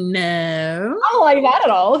 what? No. I don't like that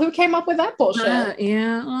at all. Who came up with that bullshit?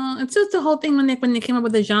 Yeah. Well, it's just the whole thing when they came up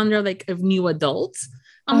with the genre of new adults.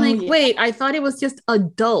 I'm wait, I thought it was just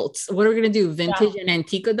adults. What are we gonna do? Vintage and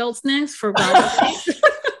antique adults next for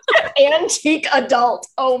antique adult.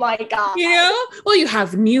 Oh my God. Well, you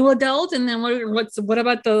have new adult, and then what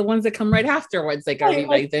about the ones that come right afterwards? Like, are we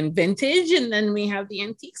like then vintage, and then we have the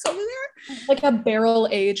antiques over there? Like a barrel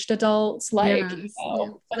aged adults, like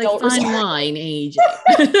like fine wine age.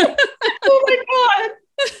 Oh my God.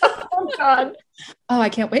 Oh God. Oh, I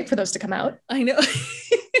can't wait for those to come out. I know.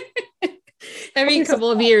 Every couple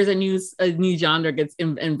of years, a new genre gets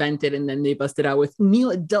invented, and then they bust it out with new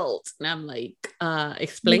adult. And I'm like,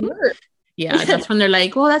 explain. Yeah, that's when they're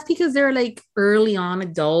like, well, that's because they're like early on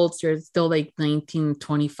adults. They're still like 19,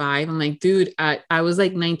 25. I'm like, dude, I was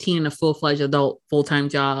like 19 in a full-fledged adult full-time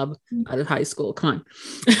job out of high school. Come on.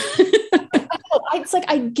 It's like,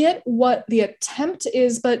 I get what the attempt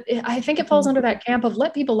is, but I think it falls under that camp of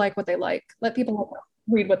let people like what they like. Let people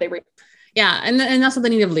read what they read. Yeah, and also the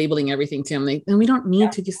need of labeling everything too. I'm like, and we don't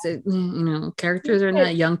need to just characters are in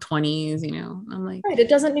that young 20s. I'm like, right. It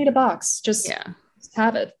doesn't need a box. Just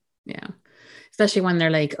have it. Yeah. Especially when they're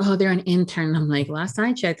like, oh, they're an intern. I'm like, last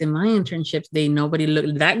I checked in my internships, nobody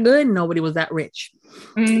looked that good. Nobody was that rich.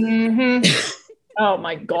 Mm-hmm. Oh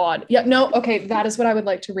my God. Yeah, no, okay. That is what I would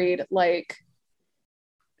like to read. Like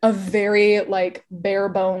a very like bare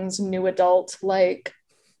bones new adult, like,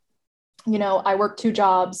 I work 2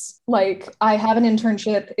 jobs. Like I have an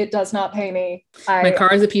internship. It does not pay me. My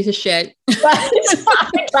car is a piece of shit.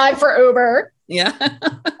 I drive for Uber. Yeah.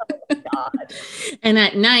 God. And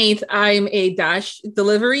at night, I'm a Dash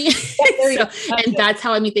delivery. And that's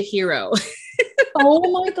how I meet the hero.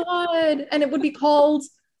 Oh my God. And it would be called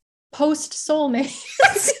Post Soulmate.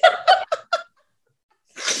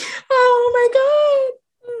 Oh my God.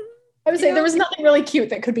 I would say there was nothing really cute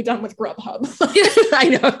that could be done with Grubhub. I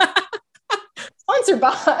know. Sponsored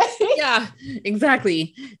by. Yeah,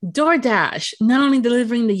 exactly. DoorDash, not only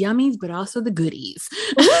delivering the yummies, but also the goodies.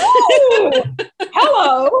 Ooh,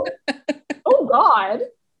 hello. Oh God.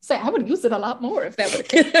 Say, I would use it a lot more if that were the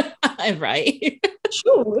case. Right.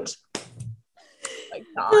 Shoot. Oh my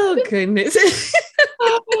God. Oh goodness.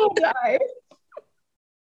 Oh, God.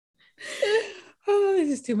 Oh, this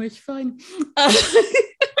is too much fun. I'm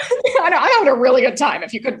having a really good time,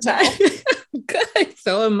 if you couldn't tell. Good.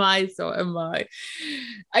 So am I.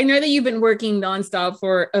 I know that you've been working nonstop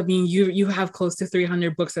you have close to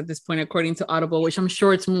 300 books at this point, according to Audible, which I'm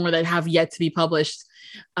sure it's more that have yet to be published.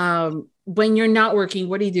 When you're not working,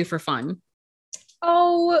 what do you do for fun?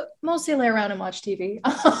 Oh, mostly lay around and watch TV.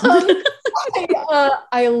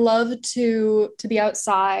 I love to be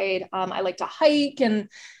outside. I like to hike and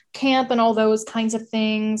camp and all those kinds of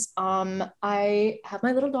things. I have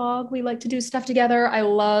my little dog. We like to do stuff together. I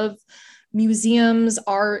love museums,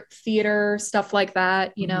 art, theater, stuff like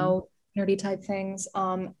that, nerdy type things.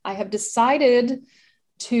 I have decided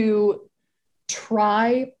to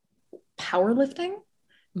try powerlifting.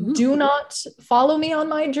 Mm-hmm. Do not follow me on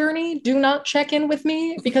my journey. Do not check in with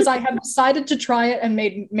me because I have decided to try it and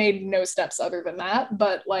made no steps other than that.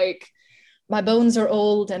 But like, my bones are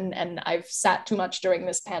old and I've sat too much during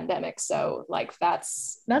this pandemic. So like,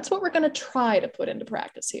 that's what we're going to try to put into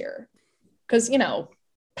practice here. Cause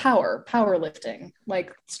powerlifting,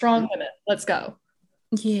 like strong women, let's go.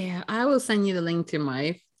 Yeah. I will send you the link to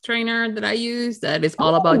my trainer that I use that is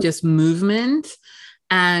all about just movement,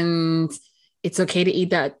 and it's okay to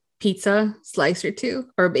eat that pizza slice or 2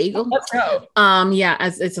 or a bagel. Let's go. Yeah,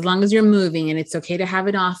 as long as you're moving, and it's okay to have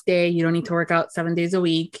an off day. You don't need to work out 7 days a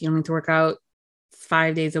week. You don't need to work out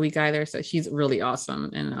 5 days a week either. So she's really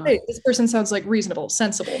awesome. And hey, this person sounds like reasonable,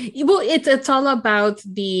 sensible. Well, it's all about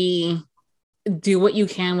do what you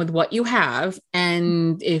can with what you have.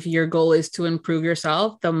 And if your goal is to improve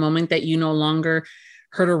yourself, the moment that you no longer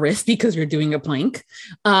hurt a wrist because you're doing a plank,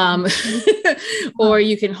 or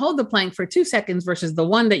you can hold the plank for 2 seconds versus the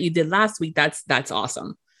one that you did last week, that's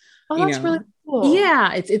awesome. Oh, that's really cool.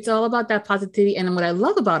 Yeah, it's all about that positivity. And what I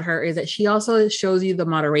love about her is that she also shows you the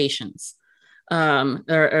moderations,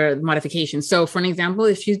 or modifications. So for an example,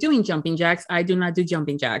 if she's doing jumping jacks, I do not do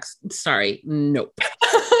jumping jacks. Sorry, nope.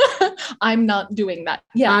 I'm not doing that.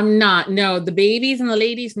 Yeah, I'm not. No, the babies and the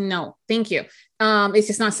ladies, no, thank you. It's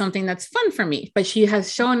just not something that's fun for me. But she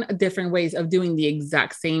has shown different ways of doing the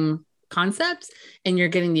exact same concepts, and you're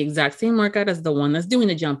getting the exact same workout as the one that's doing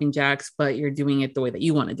the jumping jacks, but you're doing it the way that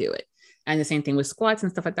you want to do it. And the same thing with squats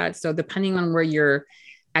and stuff like that. So depending on where your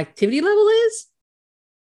activity level is.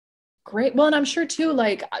 Great. Well, and I'm sure too,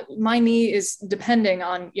 like my knee is depending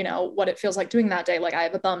on, what it feels like doing that day. Like I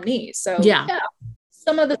have a bum knee. So yeah.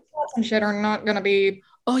 Some of the squats and shit are not going to be.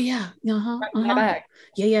 Oh yeah. Yeah.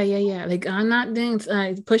 Like I'm not doing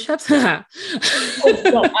push-ups. No,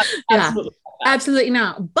 absolutely. Absolutely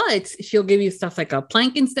not. But she'll give you stuff like a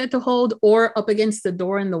plank instead to hold, or up against the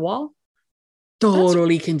door in the wall.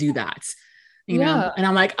 Totally can do that. You know, and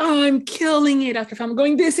I'm like, oh, I'm killing it after I'm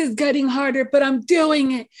going, this is getting harder, but I'm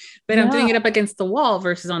doing it. But I'm doing it up against the wall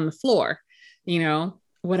versus on the floor,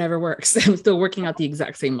 whatever works. I'm still working out the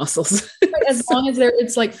exact same muscles. As long as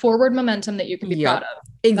it's like forward momentum that you can be proud of.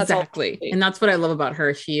 Exactly. And that's what I love about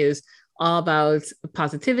her. She is all about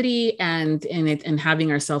positivity and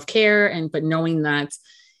having our self-care, but knowing that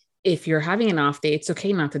if you're having an off day, it's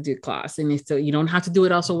okay not to do class. And so you don't have to do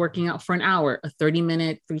it also working out for an hour. A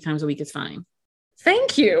 30-minute, 3 times a week is fine.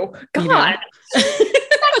 Thank you. God. That's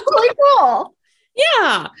really cool.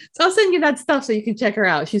 Yeah. So I'll send you that stuff so you can check her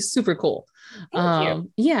out. She's super cool. Thank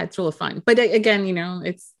you. Yeah, it's really fun. But again,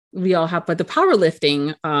 we all have, but the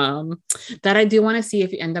powerlifting, that I do want to see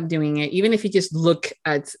if you end up doing it, even if you just look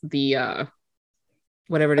at the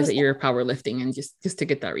whatever it is that you're powerlifting, and just to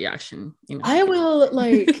get that reaction. I will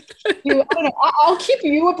I don't know, I'll keep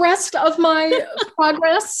you abreast of my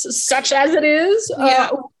progress, such as it is.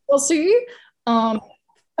 We'll see. But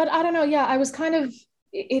I don't know. Yeah, I was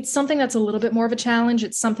it's something that's a little bit more of a challenge.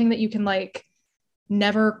 It's something that you can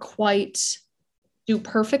never quite do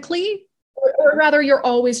perfectly, or rather you're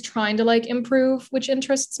always trying to improve, which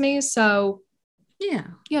interests me. So yeah,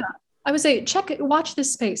 I would say watch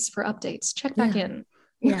this space for updates. Check back in.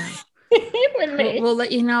 Yeah. With me. We'll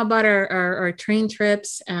let you know about our train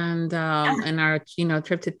trips and our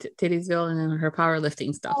trip to Tittiesville and then her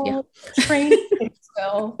powerlifting stuff. Train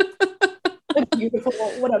Tittiesville. What a beautiful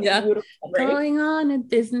memory. Going on a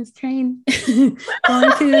business train, going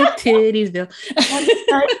to Tittiesville.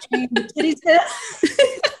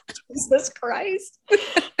 Jesus Christ.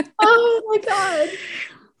 Oh my God.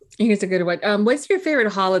 Here's a good one. What's your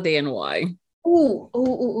favorite holiday and why?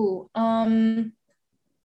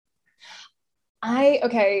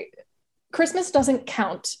 Christmas doesn't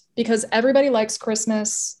count because everybody likes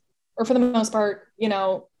Christmas, or for the most part,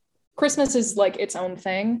 Christmas is its own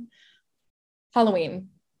thing. Halloween.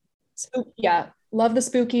 Love the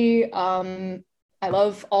spooky. I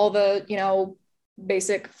love all the,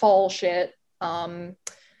 basic fall shit. I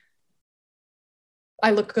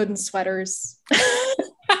look good in sweaters.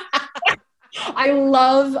 I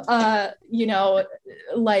love,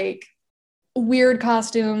 weird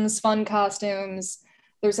costumes, fun costumes.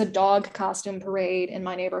 There's a dog costume parade in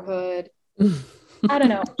my neighborhood. I don't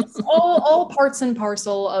know. Just all parts and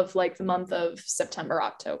parcel of the month of September,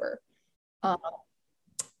 October.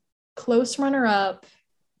 Close runner-up,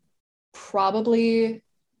 probably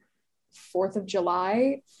 4th of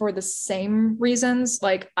July for the same reasons.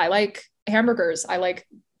 I like hamburgers. I like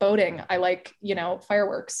boating. I like,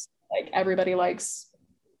 fireworks. Everybody likes,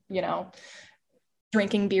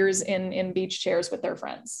 drinking beers in beach chairs with their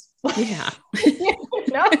friends. Yeah.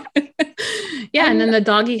 Yeah. And then the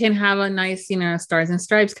doggy can have a nice, stars and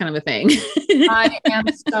stripes kind of a thing. I am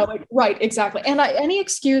so right. Exactly. And any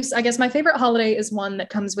excuse, I guess my favorite holiday is one that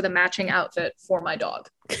comes with a matching outfit for my dog.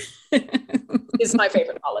 Is my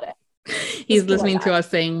favorite holiday. He's listening to us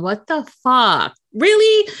saying, what the fuck?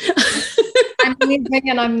 Really? I'm leaving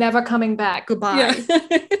and I'm never coming back. Goodbye. Yeah.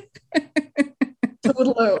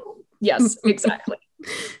 Toodaloo. Yes, exactly.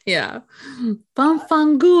 Yeah.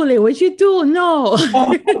 Fanfangule, what you do? No. Oh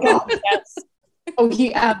my God, yes. Oh,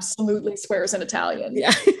 he absolutely swears in Italian.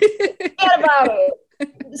 Yeah. Forget about it.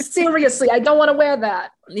 Seriously, I don't want to wear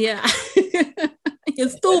that. Yeah. You're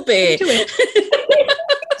stupid.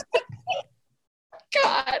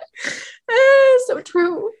 God. So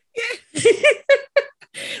true.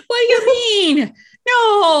 What do you mean?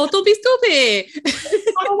 No, don't be stupid.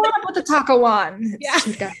 I don't want to put the taco on. Yeah,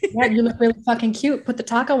 you look really fucking cute. Put the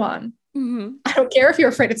taco on. Mm-hmm. I don't care if you're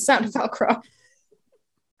afraid of the sound of Velcro.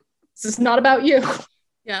 This is not about you.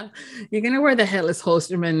 Yeah, you're gonna wear the headless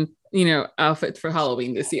horseman, outfit for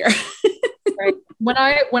Halloween this year. Right. When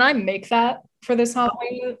I make that for this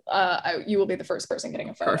Halloween, you will be the first person getting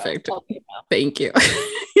a photo. Perfect. Thank you.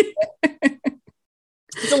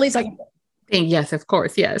 It's the least I can do. Yes, of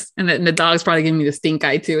course. Yes. And the dog's probably giving me the stink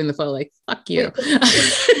eye too in the photo, fuck you.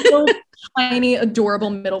 Little, tiny, adorable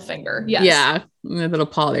middle finger. Yes. Yeah. A little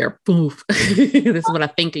paw there. Boof. This is what I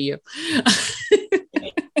think of you.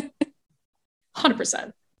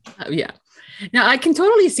 100%. Yeah. Now I can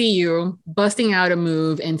totally see you busting out a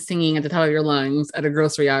move and singing at the top of your lungs at a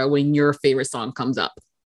grocery aisle when your favorite song comes up. Oh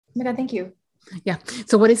my God, thank you. Yeah.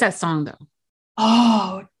 So what is that song though?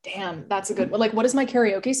 Oh, damn. That's a good one. What is my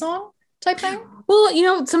karaoke song type thing?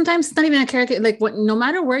 Well, sometimes it's not even a karaoke, no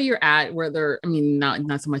matter where you're at, whether,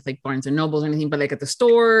 not so much Barnes and Nobles or anything, but at the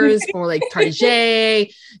stores or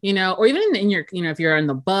Target, or even in your, if you're on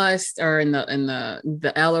the bus or in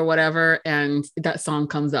the L or whatever, and that song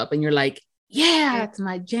comes up and you're like, yeah, it's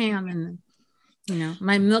my jam. And,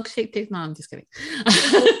 my milkshake takes, no, I'm just kidding.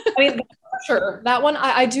 For sure. That one,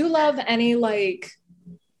 I do love any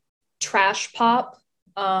trash pop,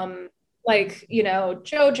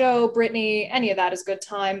 JoJo, Britney, any of that is good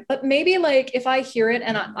time. But maybe if I hear it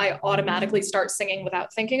and I automatically start singing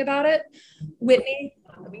without thinking about it, Whitney,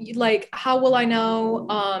 How Will I Know?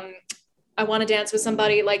 I Want to Dance with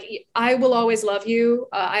Somebody. I Will Always Love You.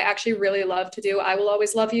 I actually really love to do I Will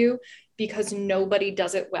Always Love You because nobody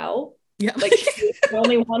does it well. Yeah. She's the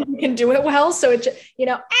only one who can do it well. So it just,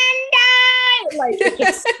 and it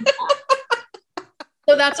just,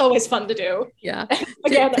 so that's always fun to do. Yeah.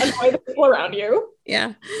 Again, annoy the people around you.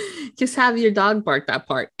 Yeah. Just have your dog bark that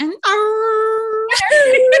part. And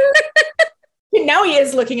now he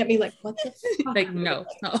is looking at me what the fuck? No.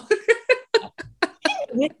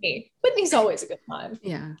 Whitney. Whitney's always a good time.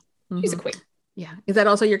 Yeah. She's a queen. Yeah. Is that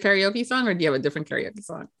also your karaoke song, or do you have a different karaoke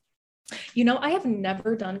song? You know, I have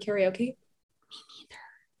never done karaoke. Me neither.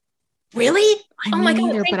 Really? Oh my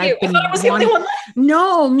God, thank but you. I've been I thought I was the only one.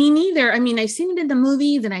 No, me neither. I mean, I've seen it in the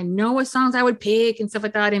movies and I know what songs I would pick and stuff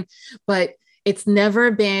like that. But it's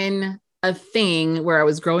never been a thing where I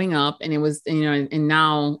was growing up and it was, you know, and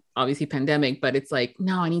now obviously pandemic, but it's like,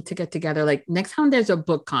 no, I need to get together. Like next time there's a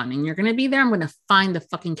book con and you're going to be there, I'm going to find the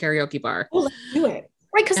fucking karaoke bar. Well, let's do it.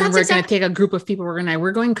 Right. Because we're going to take a group of people.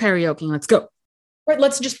 We're going karaoke. Let's go. Right.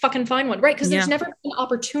 Let's just fucking find one. Right. Because there's never been an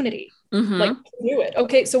opportunity like to do it.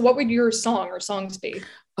 Okay. So what would your song or songs be?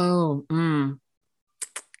 Oh,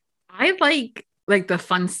 I like the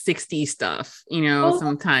fun 60s stuff, you know,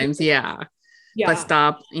 sometimes. Yeah. But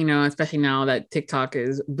stop, you know, especially now that TikTok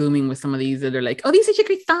is booming with some of these that are like, oh, these are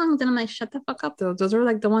great songs. And I'm like, shut the fuck up. Those are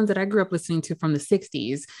like the ones that I grew up listening to from the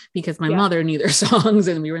 60s because my mother knew their songs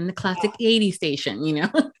and we were in the classic 80s station, you know?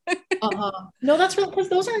 No, that's real, because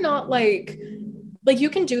those are not like you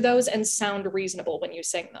can do those and sound reasonable when you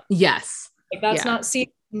sing them. Yes. Like that's not,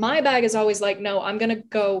 see, my bag is always like, no, I'm going to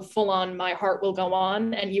go full on My Heart Will Go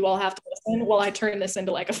On. And you all have to listen while I turn this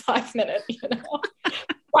into like a 5-minute, you know,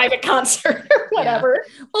 private concert or whatever.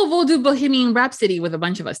 Yeah. Well, we'll do Bohemian Rhapsody with a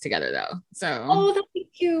bunch of us together though. So. Oh, that'd be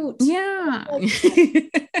cute. Yeah. Okay.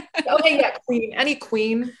 Yeah. Queen. Any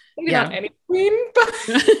queen. Maybe not any queen, but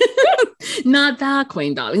not that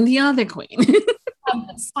queen, darling. The other queen.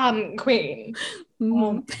 Some queen.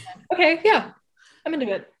 Okay. Yeah. I'm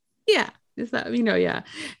into it. Yeah. Is that, you know,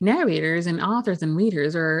 narrators and authors and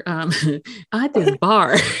readers are at this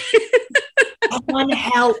bar. Someone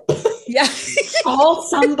help. Yeah. Call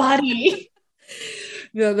somebody.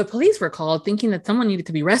 The police were called thinking that someone needed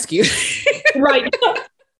to be rescued. Right.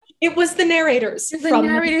 It was the narrators. The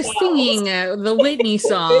narrators singing the Whitney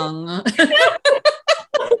song.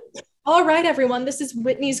 All right, everyone. This is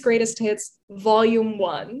Whitney's Greatest Hits, Volume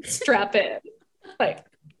 1. Strap in. Like,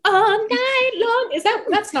 all night long.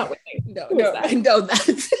 That's not Whitney. No,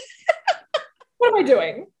 that's what am I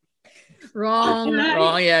doing? Wrong.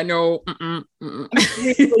 Yeah, no. I'm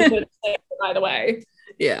really good at saying it, by the way.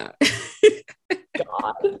 Yeah.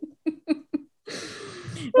 God.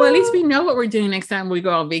 Well, at least we know what we're doing next time we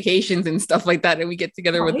go on vacations and stuff like that, and we get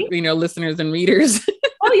together with, you know, listeners and readers.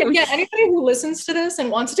 Oh yeah. Anybody who listens to this and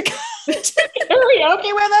wants to come to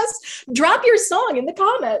karaoke with us, drop your song in the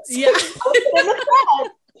comments. Yeah.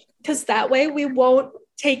 Because that way we won't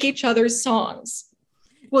take each other's songs.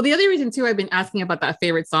 Well, the other reason too, I've been asking about that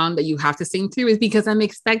favorite song that you have to sing to is because I'm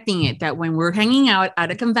expecting it that when we're hanging out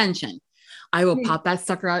at a convention, I will pop that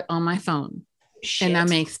sucker out on my phone. Shit. And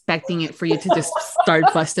I'm expecting it for you to just start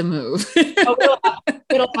bust a move. Oh,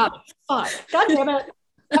 it'll happen. Fuck. God damn it.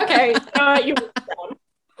 Okay. You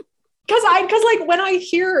because like when I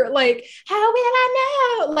hear like, how will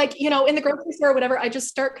I know? Like, you know, in the grocery store or whatever, I just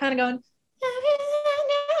start kind of going,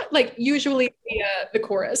 like usually the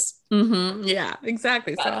chorus. Yeah,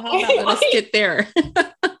 exactly. So how about let's get there.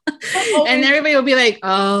 And everybody will be like,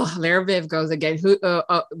 oh, there Viv goes again. Who?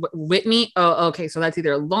 Whitney. Oh, okay. So that's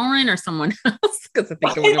either Lauren or someone else. Because I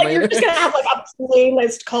think you're just gonna have like a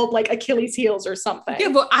playlist called like Achilles Heels or something. Yeah,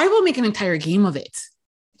 but I will make an entire game of it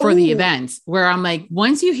for the event where I'm like,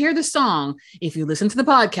 once you hear the song, if you listen to the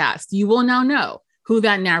podcast, you will now know who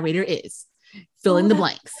that narrator is. Fill in the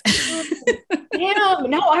blanks. Damn,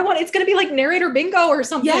 no, it's gonna be like narrator bingo or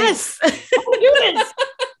something. Yes.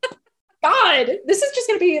 God, this is just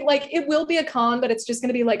going to be like, it will be a con, but it's just going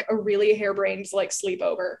to be like a really harebrained like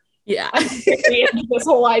sleepover. Yeah. I'm really into this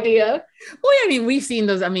whole idea. Well, I mean, we've seen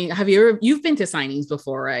those. I mean, you've been to signings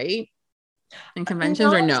before, right? And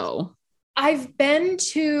conventions or no? I've been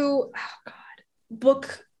to,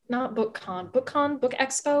 Book Expo.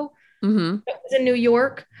 That was in New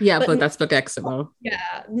York. Yeah, but that's Book Expo.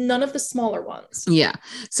 Yeah, none of the smaller ones. Yeah.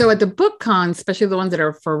 So at the book cons, especially the ones that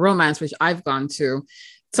are for romance, which I've gone to,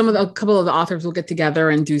 a couple of the authors will get together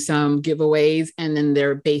and do some giveaways, and then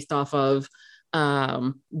they're based off of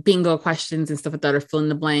bingo questions and stuff like that, or fill in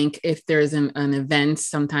the blank. If there's an event,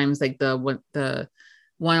 sometimes like the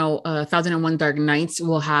 1001 Dark Nights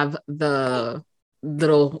will have the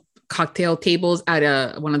little cocktail tables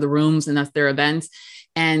at one of the rooms, and that's their events.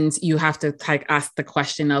 And you have to like ask the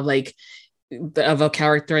question of like of a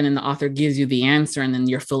character, and then the author gives you the answer, and then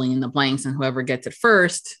you're filling in the blanks, and whoever gets it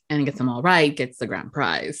first and gets them all right gets the grand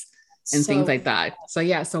prize and things like that. So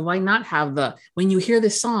yeah, so why not have when you hear the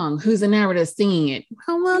song, who's the narrator singing it?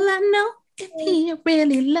 How will I know if he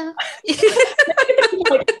really loves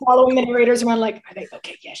like following the narrators around, like, are they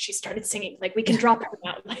okay? Yeah, she started singing. Like, we can drop her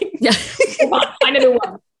now. Like, yeah, find a new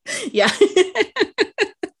one. Yeah.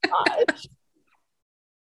 Gosh.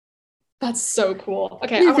 That's so cool.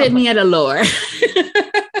 Okay. Visit me at Allure.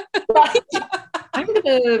 I'm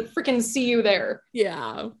gonna freaking see you there.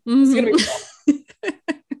 Yeah. It's gonna be cool.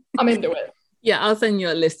 I'm into it. Yeah, I'll send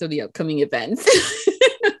you a list of the upcoming events.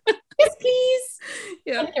 Yes, please.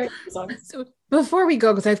 Yeah. So before we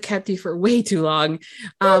go, because I've kept you for way too long,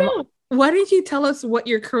 why don't you tell us what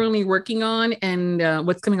you're currently working on and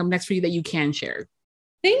what's coming up next for you that you can share?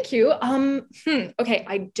 Thank you. Okay,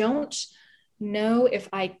 I don't know if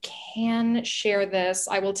I can share this.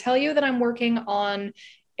 I will tell you that I'm working on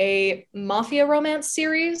a mafia romance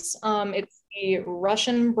series. It's the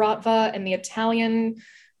Russian Bratva and the Italian.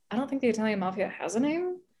 I don't think the Italian mafia has a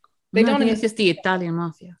name. They don't. It's just the Italian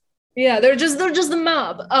mafia. Yeah, they're just the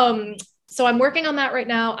mob. So I'm working on that right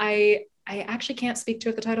now. I actually can't speak to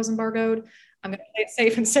it. The title's embargoed. I'm gonna play it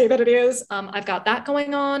safe and say that it is. I've got that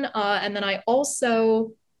going on, and then I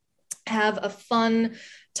also have a fun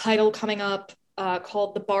title coming up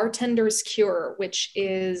called The Bartender's Cure, which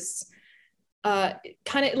is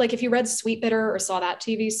kind of like if you read Sweet Bitter or saw that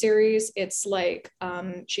TV series. It's like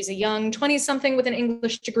she's a young 20-something with an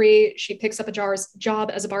English degree. She picks up a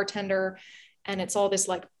job as a bartender, and it's all this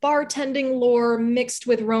like bartending lore mixed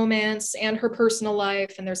with romance and her personal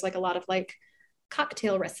life. And there's like a lot of like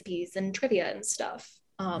cocktail recipes and trivia and stuff.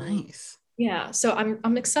 Nice. Yeah, so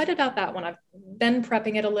I'm excited about that one. I've been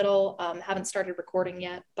prepping it a little, haven't started recording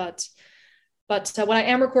yet, but what I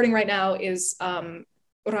am recording right now is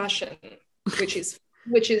Russian, which is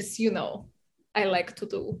I like to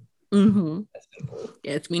do. Mm-hmm.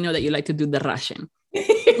 Yes, we know that you like to do the Russian. I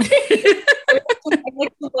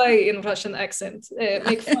like to lie in Russian accent,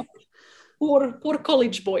 make fun. Poor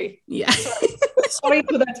college boy. Yeah. Sorry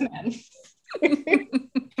to that man.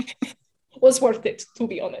 Was worth it, to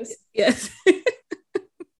be honest. Yes.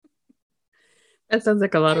 That sounds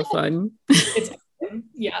like a lot of fun.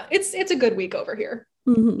 It's a good week over here.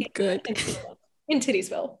 Mm-hmm. Good. In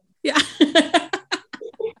Tittiesville. Yeah.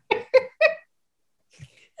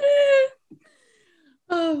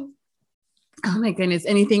 Oh my goodness.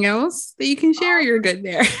 Anything else that you can share? You're good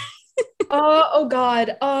there. Oh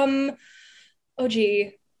God. Oh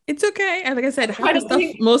gee. It's okay. And like I said,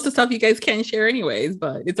 most of the stuff you guys can share anyways,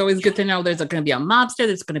 but it's always good to know there's going to be a mobster,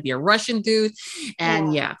 there's going to be a Russian dude.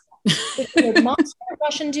 And yeah. There's a monster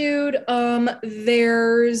Russian dude.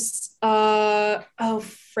 There's oh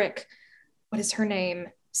frick. What is her name?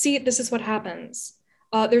 See, this is what happens.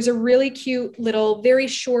 There's a really cute little, very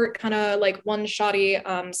short, kind of like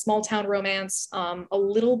one-shotty small town romance, a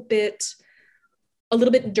little bit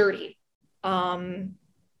dirty. And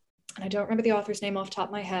I don't remember the author's name off the top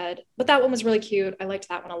of my head, but that one was really cute. I liked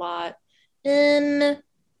that one a lot. And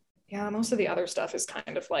yeah, most of the other stuff is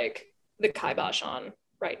kind of like the kibosh on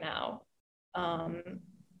right now.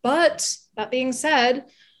 But that being said,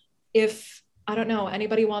 if I don't know,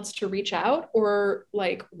 anybody wants to reach out or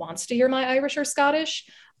like wants to hear my Irish or Scottish,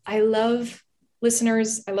 I love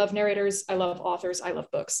listeners, I love narrators, I love authors, I love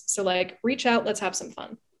books. So like reach out, let's have some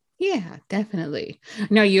fun. Yeah, definitely.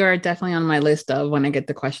 No, you are definitely on my list of when I get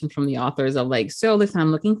the question from the authors of like, so listen,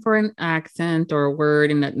 I'm looking for an accent or a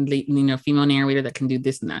word and that, you know, female narrator that can do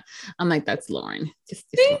this and that. I'm like, that's Lauren.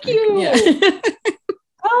 Thank Lauren. you. Yeah.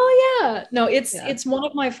 Oh yeah. No, it's one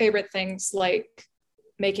of my favorite things, like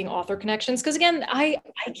making author connections. Because again, I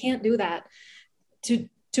can't do that to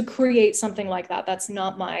create something like that. That's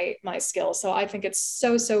not my skill. So I think it's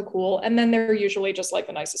so cool. And then they're usually just like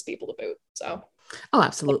the nicest people to boot. So. Oh,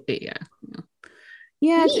 absolutely.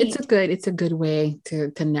 Yeah. It's a good way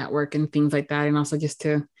to network and things like that. And also just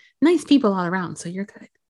to nice people all around. So you're good.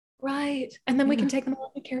 Right. And then we can take them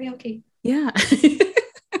all to karaoke. Yeah.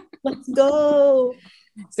 Let's go.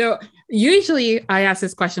 So usually I asked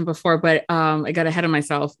this question before, but I got ahead of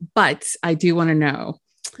myself, but I do want to know,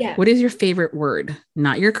 what is your favorite word?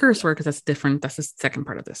 Not your curse word, because that's different. That's the second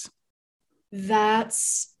part of this.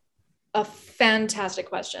 That's a fantastic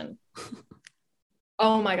question.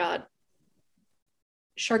 Oh my God.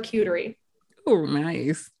 Charcuterie. Oh,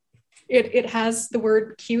 nice. It has the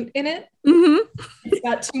word cute in it. Mm-hmm. It's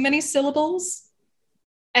got too many syllables.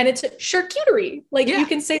 And it's charcuterie. Like you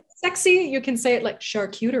can say it sexy, you can say it like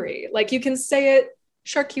charcuterie. Like you can say it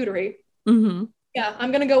charcuterie. Mm-hmm. Yeah,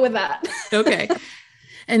 I'm gonna go with that. Okay.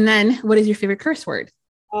 And then what is your favorite curse word?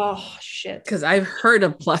 Oh shit. Because I've heard a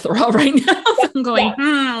plethora right now. So I'm going,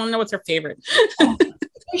 I don't know what's her favorite.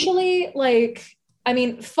 Usually, like, I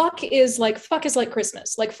mean, fuck is like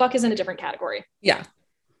Christmas. Like fuck is in a different category. Yeah.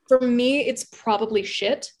 For me, it's probably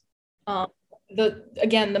shit.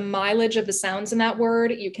 The mileage of the sounds in that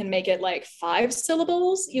word, you can make it like 5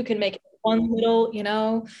 syllables. You can make it one little,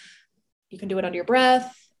 you can do it under your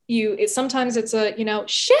breath. Sometimes it's a,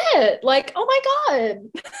 shit, like, oh my God.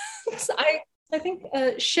 I think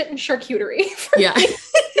shit and charcuterie. Yeah.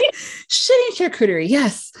 Shit and charcuterie.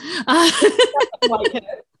 Yes. Nothing like it.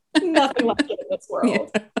 Nothing like it in this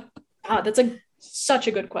world. Yeah. That's such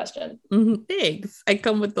a good question. Mm-hmm. Thanks. I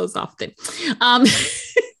come with those often.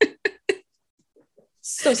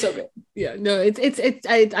 So good. Yeah, no,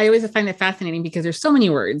 I always find it fascinating because there's so many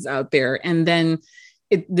words out there, and then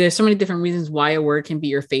there's so many different reasons why a word can be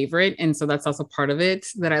your favorite. And so that's also part of it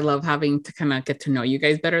that I love, having to kind of get to know you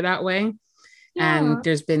guys better that way. Yeah. And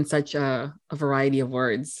there's been such a variety of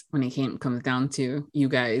words when it comes down to you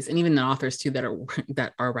guys, and even the authors too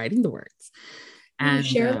that are writing the words. And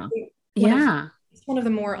it's one of the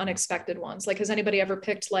more unexpected ones. Like, has anybody ever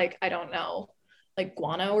picked, like, I don't know, like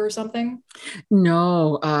guano or something?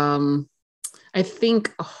 No. I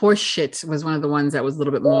think horseshit was one of the ones that was a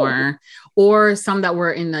little bit more, or some that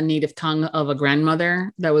were in the native tongue of a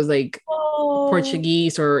grandmother that was like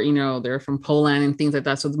Portuguese, or, they're from Poland and things like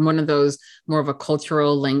that. So it's one of those more of a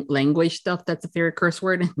cultural language stuff. That's a favorite curse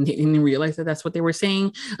word. And they didn't realize that that's what they were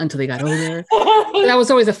saying until they got older. That was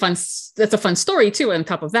always that's a fun story too, on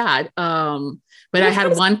top of that. But I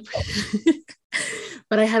had one,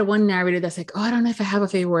 but I had one narrator that's like, oh, I don't know if I have a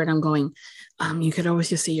favorite word. I'm going, you could always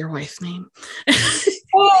just say your wife's name.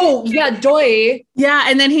 Oh, yeah, Doi. Yeah.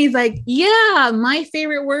 And then he's like, yeah, my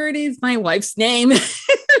favorite word is my wife's name.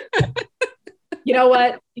 You know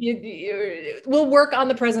what? We'll work on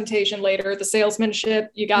the presentation later. The salesmanship,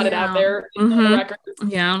 you got it out there. On the record.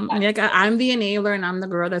 Yeah. I'm the enabler, and I'm the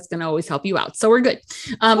girl that's going to always help you out. So we're good.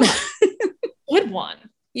 Good one.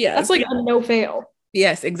 Yeah. That's like a no fail.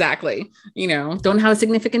 Yes, exactly. Don't have a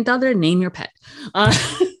significant other, name your pet. Or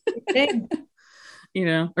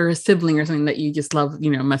a sibling or something that you just love,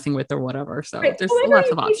 messing with or whatever. So there's lots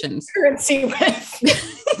of options. Currency with.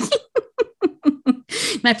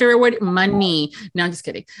 My favorite word, money. No, I'm just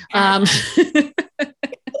kidding. Oh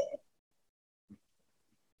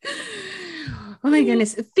my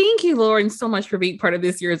goodness. Thank you, Lauren, so much for being part of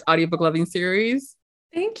this year's Audiobook Loving series.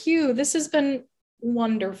 Thank you. This has been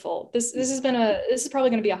wonderful. This is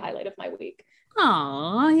probably going to be a highlight of my week.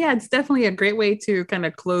 Oh, yeah, it's definitely a great way to kind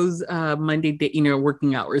of close Monday day,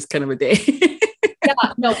 working hours kind of a day. Yeah,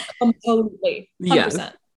 no, totally. 100%. Yes.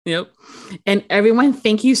 Yep. And everyone,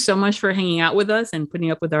 thank you so much for hanging out with us and putting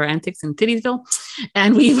up with our antics in Tittiesville.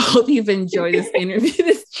 And we hope you've enjoyed this interview,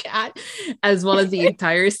 this chat, as well as the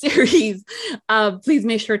entire series. Please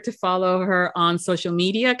make sure to follow her on social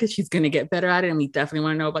media, because she's going to get better at it. And we definitely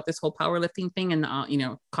want to know about this whole powerlifting thing and,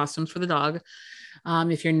 costumes for the dog.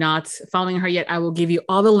 If you're not following her yet, I will give you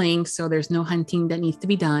all the links, so there's no hunting that needs to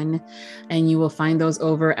be done. And you will find those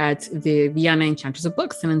over at the Viviana Enchantress of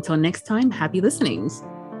Books. And until next time, happy listenings.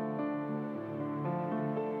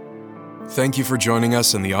 Thank you for joining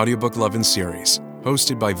us in the Audiobook Lovin' series,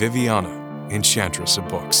 hosted by Viviana, Enchantress of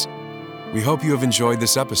Books. We hope you have enjoyed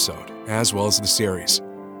this episode, as well as the series.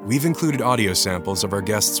 We've included audio samples of our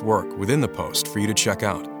guests' work within the post for you to check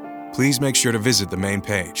out. Please make sure to visit the main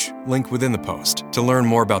page, link within the post, to learn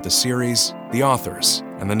more about the series, the authors,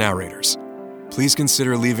 and the narrators. Please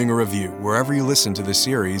consider leaving a review wherever you listen to the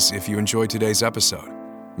series if you enjoyed today's episode.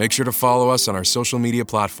 Make sure to follow us on our social media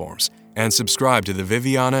platforms and subscribe to the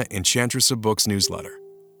Viviana Enchantress of Books newsletter.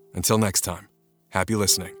 Until next time, happy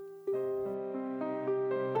listening.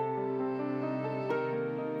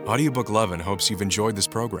 Audiobook Lovin' hopes you've enjoyed this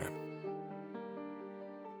program.